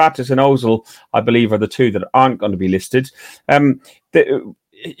 Socrates and Ozil, I believe, are the two that aren't going to be listed. I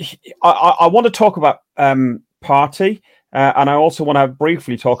want to talk about Partey. And I also want to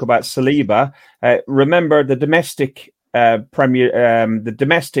briefly talk about Saliba. Remember, the domestic the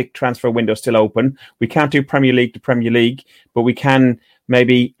domestic transfer window is still open. We can't do Premier League to Premier League, but we can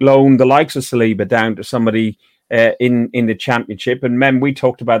maybe loan the likes of Saliba down to somebody in the Championship. And we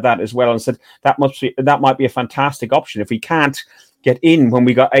talked about that as well and said that might be a fantastic option. If we can't get in when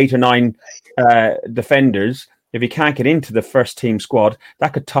we got 8 or 9 defenders. If he can't get into the first team squad,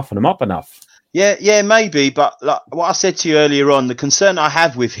 that could toughen him up enough. Yeah, maybe. But like what I said to you earlier on, the concern I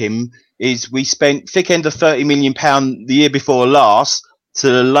have with him is we spent thick end of £30 million the year before last to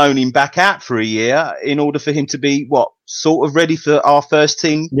loan him back out for a year in order for him to be sort of ready for our first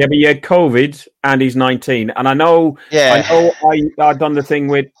team. Yeah, but he had COVID and he's 19. And I know I've done the thing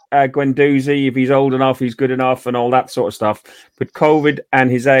with Guendouzi. If he's old enough, he's good enough and all that sort of stuff. But COVID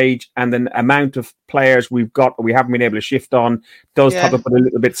and his age and the amount of players we've got that we haven't been able to shift on does probably put a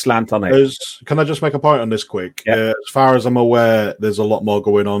little bit slant on it. Can I just make a point on this quick? Yeah. As far as I'm aware, there's a lot more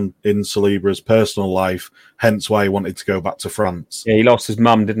going on in Saliba's personal life, hence why he wanted to go back to France. Yeah, he lost his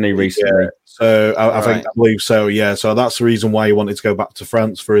mum, didn't he, recently? Yeah. So I believe so, yeah. So that's the reason why he wanted to go back to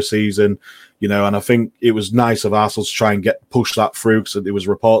France for a season, and I think it was nice of Arsenal to try and push that through, because there was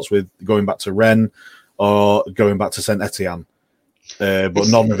reports with going back to Rennes or going back to Saint Etienne. But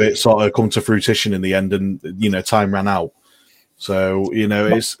none of it sort of come to fruition in the end, and, time ran out. So,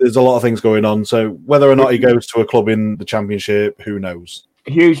 there's a lot of things going on. So whether or not he goes to a club in the Championship, who knows?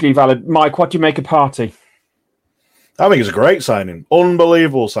 Hugely valid. Mike, what do you make of Partey? I think it's a great signing,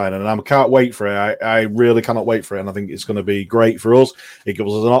 unbelievable signing, and I can't wait for it. I really cannot wait for it, and I think it's going to be great for us. It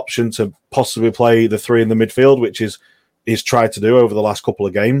gives us an option to possibly play the 3 in the midfield, which he's tried to do over the last couple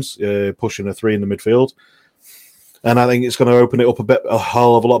of games, pushing a 3 in the midfield. And I think it's going to open it up a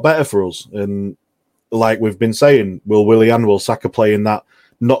hell of a lot better for us. And like we've been saying, will Saka play in that,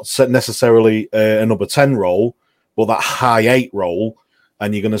 not necessarily a number 10 role, but that high 8 role?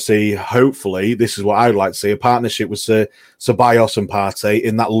 And you're going to see, hopefully, this is what I'd like to see, a partnership with Ceballos and Partey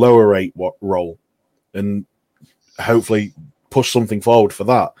in that lower 8 role. And hopefully push something forward for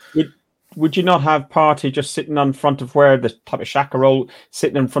that. Would you not have Partey just sitting on front of where the type of Xhaka role,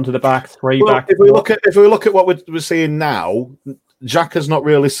 sitting in front of the back, 3 back? If we look at what we're seeing now, Xhaka's not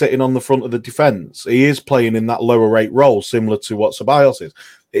really sitting on the front of the defence. He is playing in that lower 8 role, similar to what Ceballos is.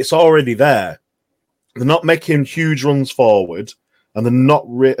 It's already there. They're not making huge runs forward, and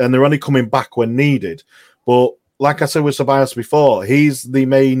they're only coming back when needed. But like I said with Ceballos before, he's the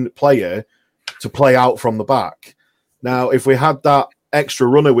main player to play out from the back. Now, if we had that extra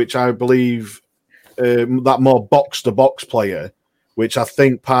runner, which I believe that more box-to-box player, which I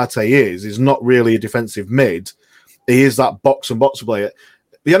think Partey is not really a defensive mid. He is that box-and-box player.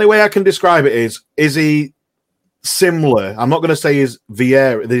 The only way I can describe it is he similar? I'm not going to say is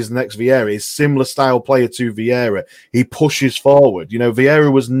Vieira, this next Vieira, is similar style player to Vieira. He pushes forward.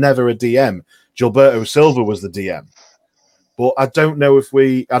 Vieira was never a DM. Gilberto Silva was the DM. But I don't know if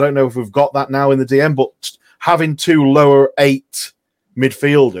we've got that now in the DM, but having 2 lower 8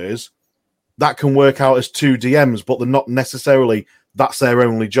 midfielders, that can work out as 2 DMs, but they're not necessarily, that's their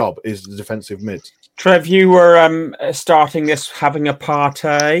only job, is the defensive mid. Trev, you were starting this having a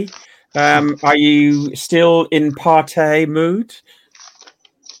Partey. Are you still in Partey mood?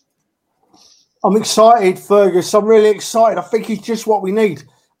 I'm excited, Fergus. I'm really excited. I think he's just what we need.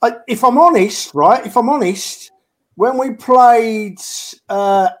 If I'm honest, when we played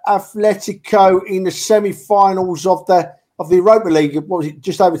Atletico in the semi-finals of the Europa League, what was it,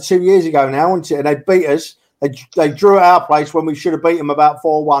 just over 2 years ago now, wasn't it? And they beat us. They drew at our place when we should have beat them about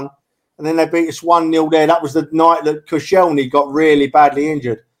 4-1. And then they beat us 1-0 there. That was the night that Koscielny got really badly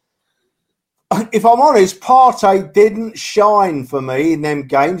injured. If I'm honest, Partey didn't shine for me in them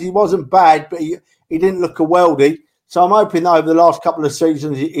games. He wasn't bad, but he didn't look a worldie. So I'm hoping that over the last couple of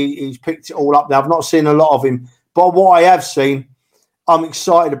seasons, he's picked it all up now. I've not seen a lot of him. But what I have seen, I'm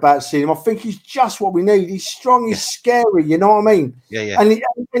excited about seeing him. I think he's just what we need. He's strong, he's scary, you know what I mean? Yeah. And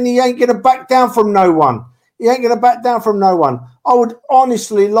he ain't going to back down from no one. I would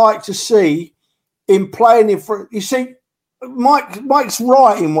honestly like to see him playing in front. You see, Mike's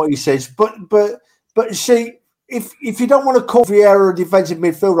right in what he says, but see, if you don't want to call Vieira a defensive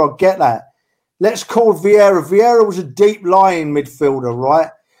midfielder, I get that. Let's call Vieira. Vieira was a deep lying midfielder,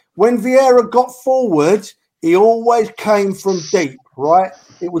 right? When Vieira got forward, he always came from deep, right?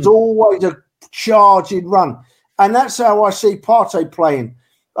 It was always a charging run. And that's how I see Partey playing.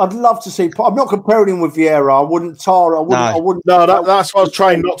 I'd love to see. I'm not comparing him with Vieira. I wouldn't tar. I wouldn't. No, that's what I was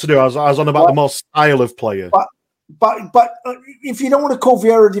trying not to do. I was on about the more style of player. But if you don't want to call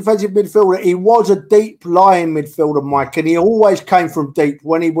Vieira a defensive midfielder, he was a deep lying midfielder, Mike, and he always came from deep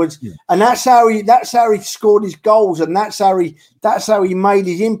when he was, and that's how he scored his goals, and that's how he made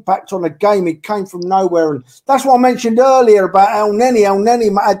his impact on the game. He came from nowhere, and that's what I mentioned earlier about El Neni. El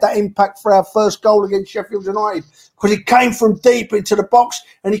Neni had that impact for our first goal against Sheffield United. because he came from deep into the box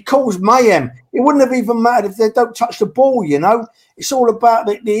and he caused mayhem. It wouldn't have even mattered if they don't touch the ball, you know. It's all about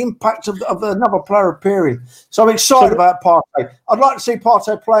the impact of another player appearing. So I'm excited about Partey. I'd like to see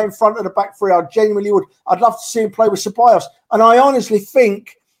Partey play in front of the back three. I genuinely would. I'd love to see him play with Ceballos. And I honestly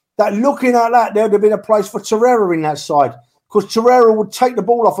think that looking at that, there would have been a place for Torreira in that side, because Torreira would take the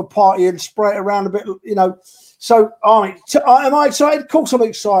ball off a Partey and spray it around a bit, you know. So, am I excited? Of course I'm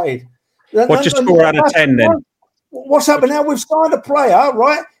excited. What's your score out of 10 then? What's happened now? We've signed a player,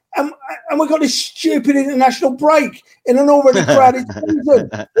 right? And we've got this stupid international break in an already crowded season.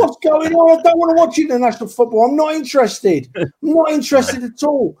 What's going on? I don't want to watch international football. I'm not interested. I'm not interested at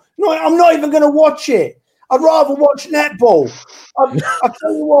all. No, I'm not even going to watch it. I'd rather watch netball. I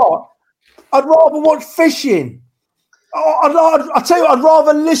tell you what, I'd rather watch fishing. I tell you, I'd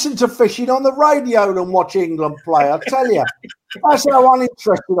rather listen to fishing on the radio than watch England play. I tell you, that's how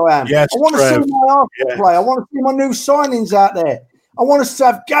uninterested I am. Yes, I want to see my Arsenal play. I want to see my new signings out there. I want us to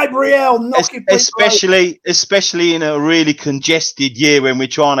have Gabriel knocking, especially in a really congested year when we're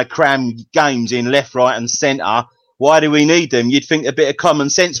trying to cram games in left, right, and centre. Why do we need them? You'd think a bit of common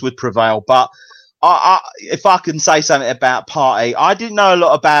sense would prevail. But if I can say something about Partey, I didn't know a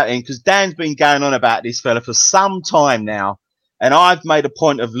lot about him because Dan's been going on about this fella for some time now, and I've made a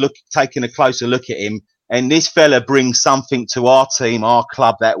point of taking a closer look at him. And this fella brings something to our team, our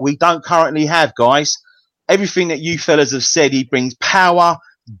club, that we don't currently have, guys. Everything that you fellas have said, he brings power,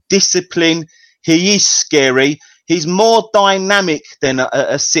 discipline. He is scary. He's more dynamic than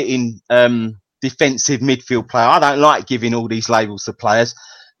a sitting defensive midfield player. I don't like giving all these labels to players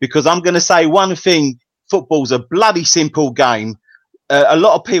because I'm going to say one thing. Football's a bloody simple game. A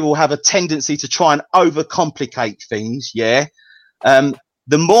lot of people have a tendency to try and overcomplicate things. Yeah.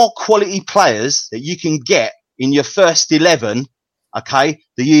 The more quality players that you can get in your first 11, okay,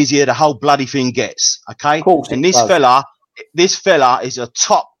 the easier the whole bloody thing gets, okay? And this fella is a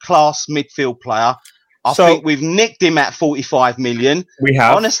top-class midfield player. I think we've nicked him at 45 million. We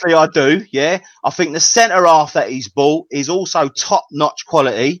have. Honestly, I do, yeah. I think the centre-half that he's bought is also top-notch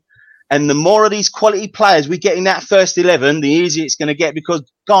quality. And the more of these quality players we get in that first 11, the easier it's going to get because,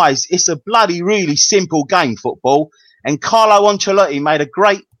 guys, it's a bloody really simple game, football. And Carlo Ancelotti made a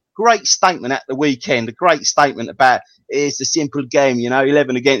great statement at the weekend, a great statement about it's a simple game, you know,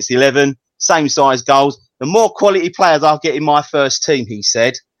 11 against 11, same size goals. The more quality players I'll get in my first team, he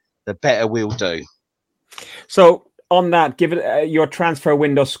said, the better we'll do. So on that, give it your transfer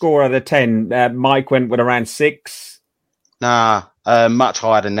window score out of 10. Mike went with around 6. Nah, much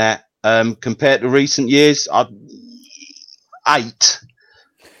higher than that. Compared to recent years, 8.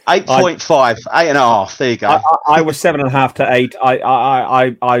 8.5, 8.5. There you go. I was 7.5 to 8.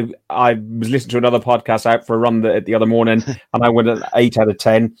 I was listening to another podcast out for a run the other morning, and I went at 8 out of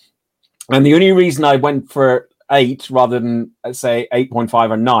 10. And the only reason I went for 8 rather than say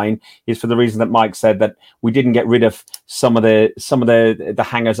 8.5 or 9 is for the reason that Mike said, that we didn't get rid of some of the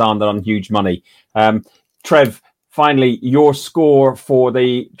hangers on that on huge money. Trev, finally, your score for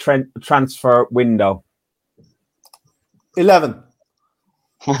the transfer window. 11.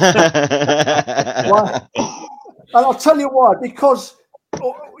 Why? And I'll tell you why, because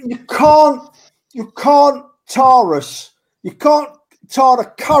you can't tar us. You can't tar the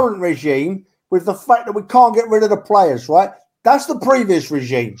current regime with the fact that we can't get rid of the players, right? That's the previous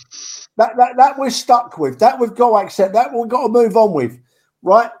regime. That we're stuck with. That we've got to accept. That we've got to move on with,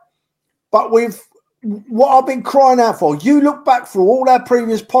 right? But what I've been crying out for, you look back through all our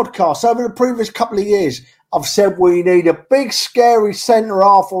previous podcasts over the previous couple of years, I've said we need a big, scary centre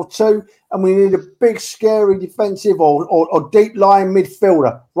half or two, and we need a big, scary defensive or deep line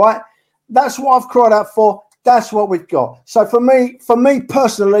midfielder, right? That's what I've cried out for. That's what we've got. So for me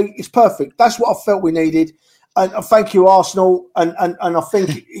personally, it's perfect. That's what I felt we needed. And thank you, Arsenal. And I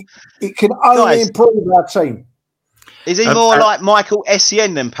think it can only improve our team. Is he more like Michael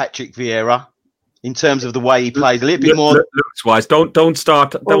Essien than Patrick Vieira? In terms of the way he plays, a little bit more looks-wise. Don't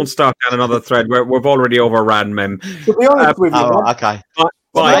start down another thread. We've already overran Mem. To be honest with you, okay. To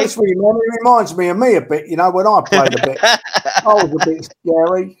be honest with you, man, it reminds me of me a bit. You know, when I played a bit, I was a bit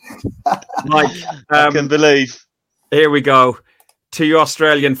scary. Mike, I can believe. Here we go to your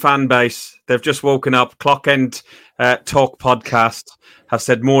Australian fan base. They've just woken up. Clock End Talk podcast have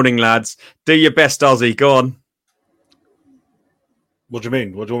said, "Morning, lads. Do your best, Aussie. Go on." What do you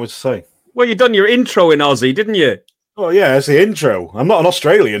mean? What do you want me to say? Well, you done your intro in Aussie, didn't you? Oh, yeah, it's the intro. I'm not an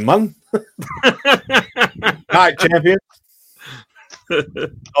Australian, man. Night, champion.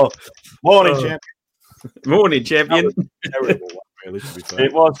 Morning, champion. Morning, champion. Terrible. really, to be fair.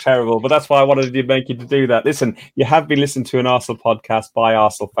 It was terrible, but that's why I wanted to make you to do that. Listen, you have been listening to an Arsenal podcast by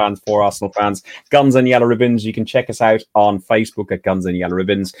Arsenal fans for Arsenal fans. Guns and Yellow Ribbons. You can check us out on Facebook at Guns and Yellow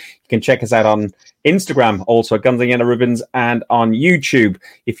Ribbons. You can check us out on Instagram, also at Guns and Yellow Ribbons, and on YouTube.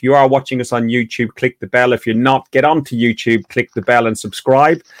 If you are watching us on YouTube, click the bell. If you're not, get onto YouTube, click the bell and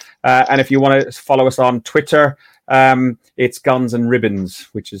subscribe. And if you want to follow us on Twitter, it's Guns and Ribbons,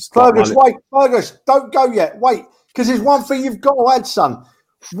 which is... Fergus, don't go yet. Wait, because there's one thing you've got to add, son.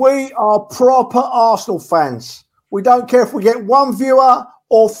 We are proper Arsenal fans. We don't care if we get one viewer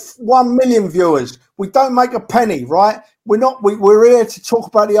or 1 million viewers. We don't make a penny, right? We're here to talk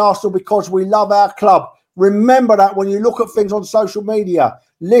about the Arsenal because we love our club. Remember that when you look at things on social media.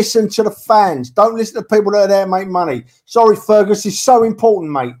 Listen to the fans. Don't listen to people that are there to make money. Sorry, Fergus, it's so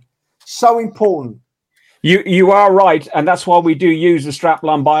important, mate. So important. You are right, and that's why we do use the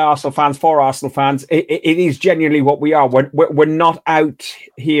strapline by Arsenal fans for Arsenal fans. It is genuinely what we are. We're not out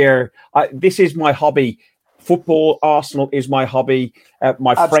here. This is my hobby. Football, Arsenal is my hobby.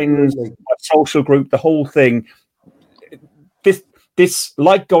 My friends, my social group, the whole thing. This,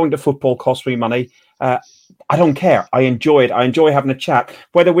 like going to football, costs me money. I don't care. I enjoy it. I enjoy having a chat.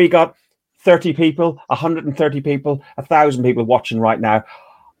 Whether we got 30 people, 130 people, 1,000 people watching right now.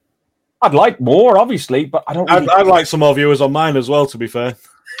 I'd like more, obviously, but I don't. Really I'd like some more viewers on mine as well. To be fair,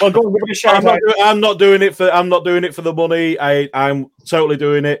 well, go and give it a shout. I'm not doing it for the money. I'm totally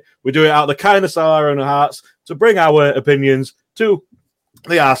doing it. We do it out of the kindness of our own hearts to bring our opinions to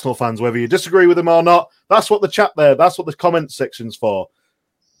the Arsenal fans, whether you disagree with them or not. That's what the chat there. That's what the comment section's for.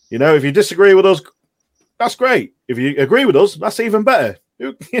 You know, if you disagree with us, that's great. If you agree with us, that's even better.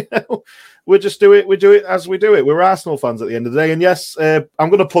 You know, we just do it. We do it as we do it. We're Arsenal fans at the end of the day. And yes, I'm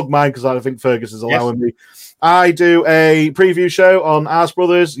going to plug mine because I think Fergus is allowing me. I do a preview show on Ars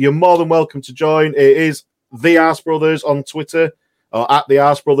Brothers. You're more than welcome to join. It is the Ars Brothers on Twitter or at the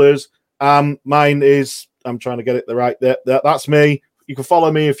Ars Brothers. Mine is, I'm trying to get it right there. That's me. You can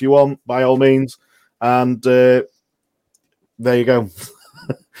follow me if you want, by all means. And there you go.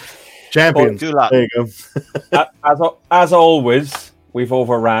 Champions. Well, there you go. As always, we've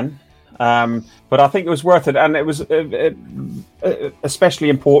overran. But I think it was worth it. And it was especially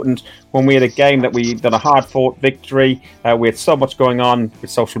important when we had a game that we done a hard-fought victory. We had so much going on with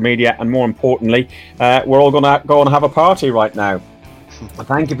social media. And more importantly, we're all going to go and have a party right now.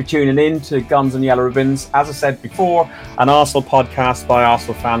 Thank you for tuning in to Guns and Yellow Ribbons. As I said before, an Arsenal podcast by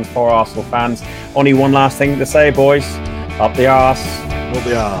Arsenal fans for Arsenal fans. Only one last thing to say, boys. Up the arse. Up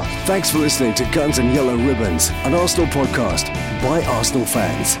the arse. Thanks for listening to Guns and Yellow Ribbons, an Arsenal podcast by Arsenal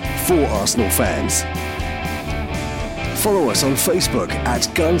fans for Arsenal fans. Follow us on Facebook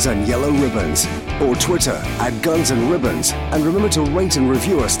at Guns and Yellow Ribbons or Twitter at Guns and Ribbons. And remember to rate and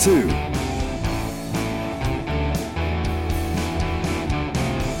review us too.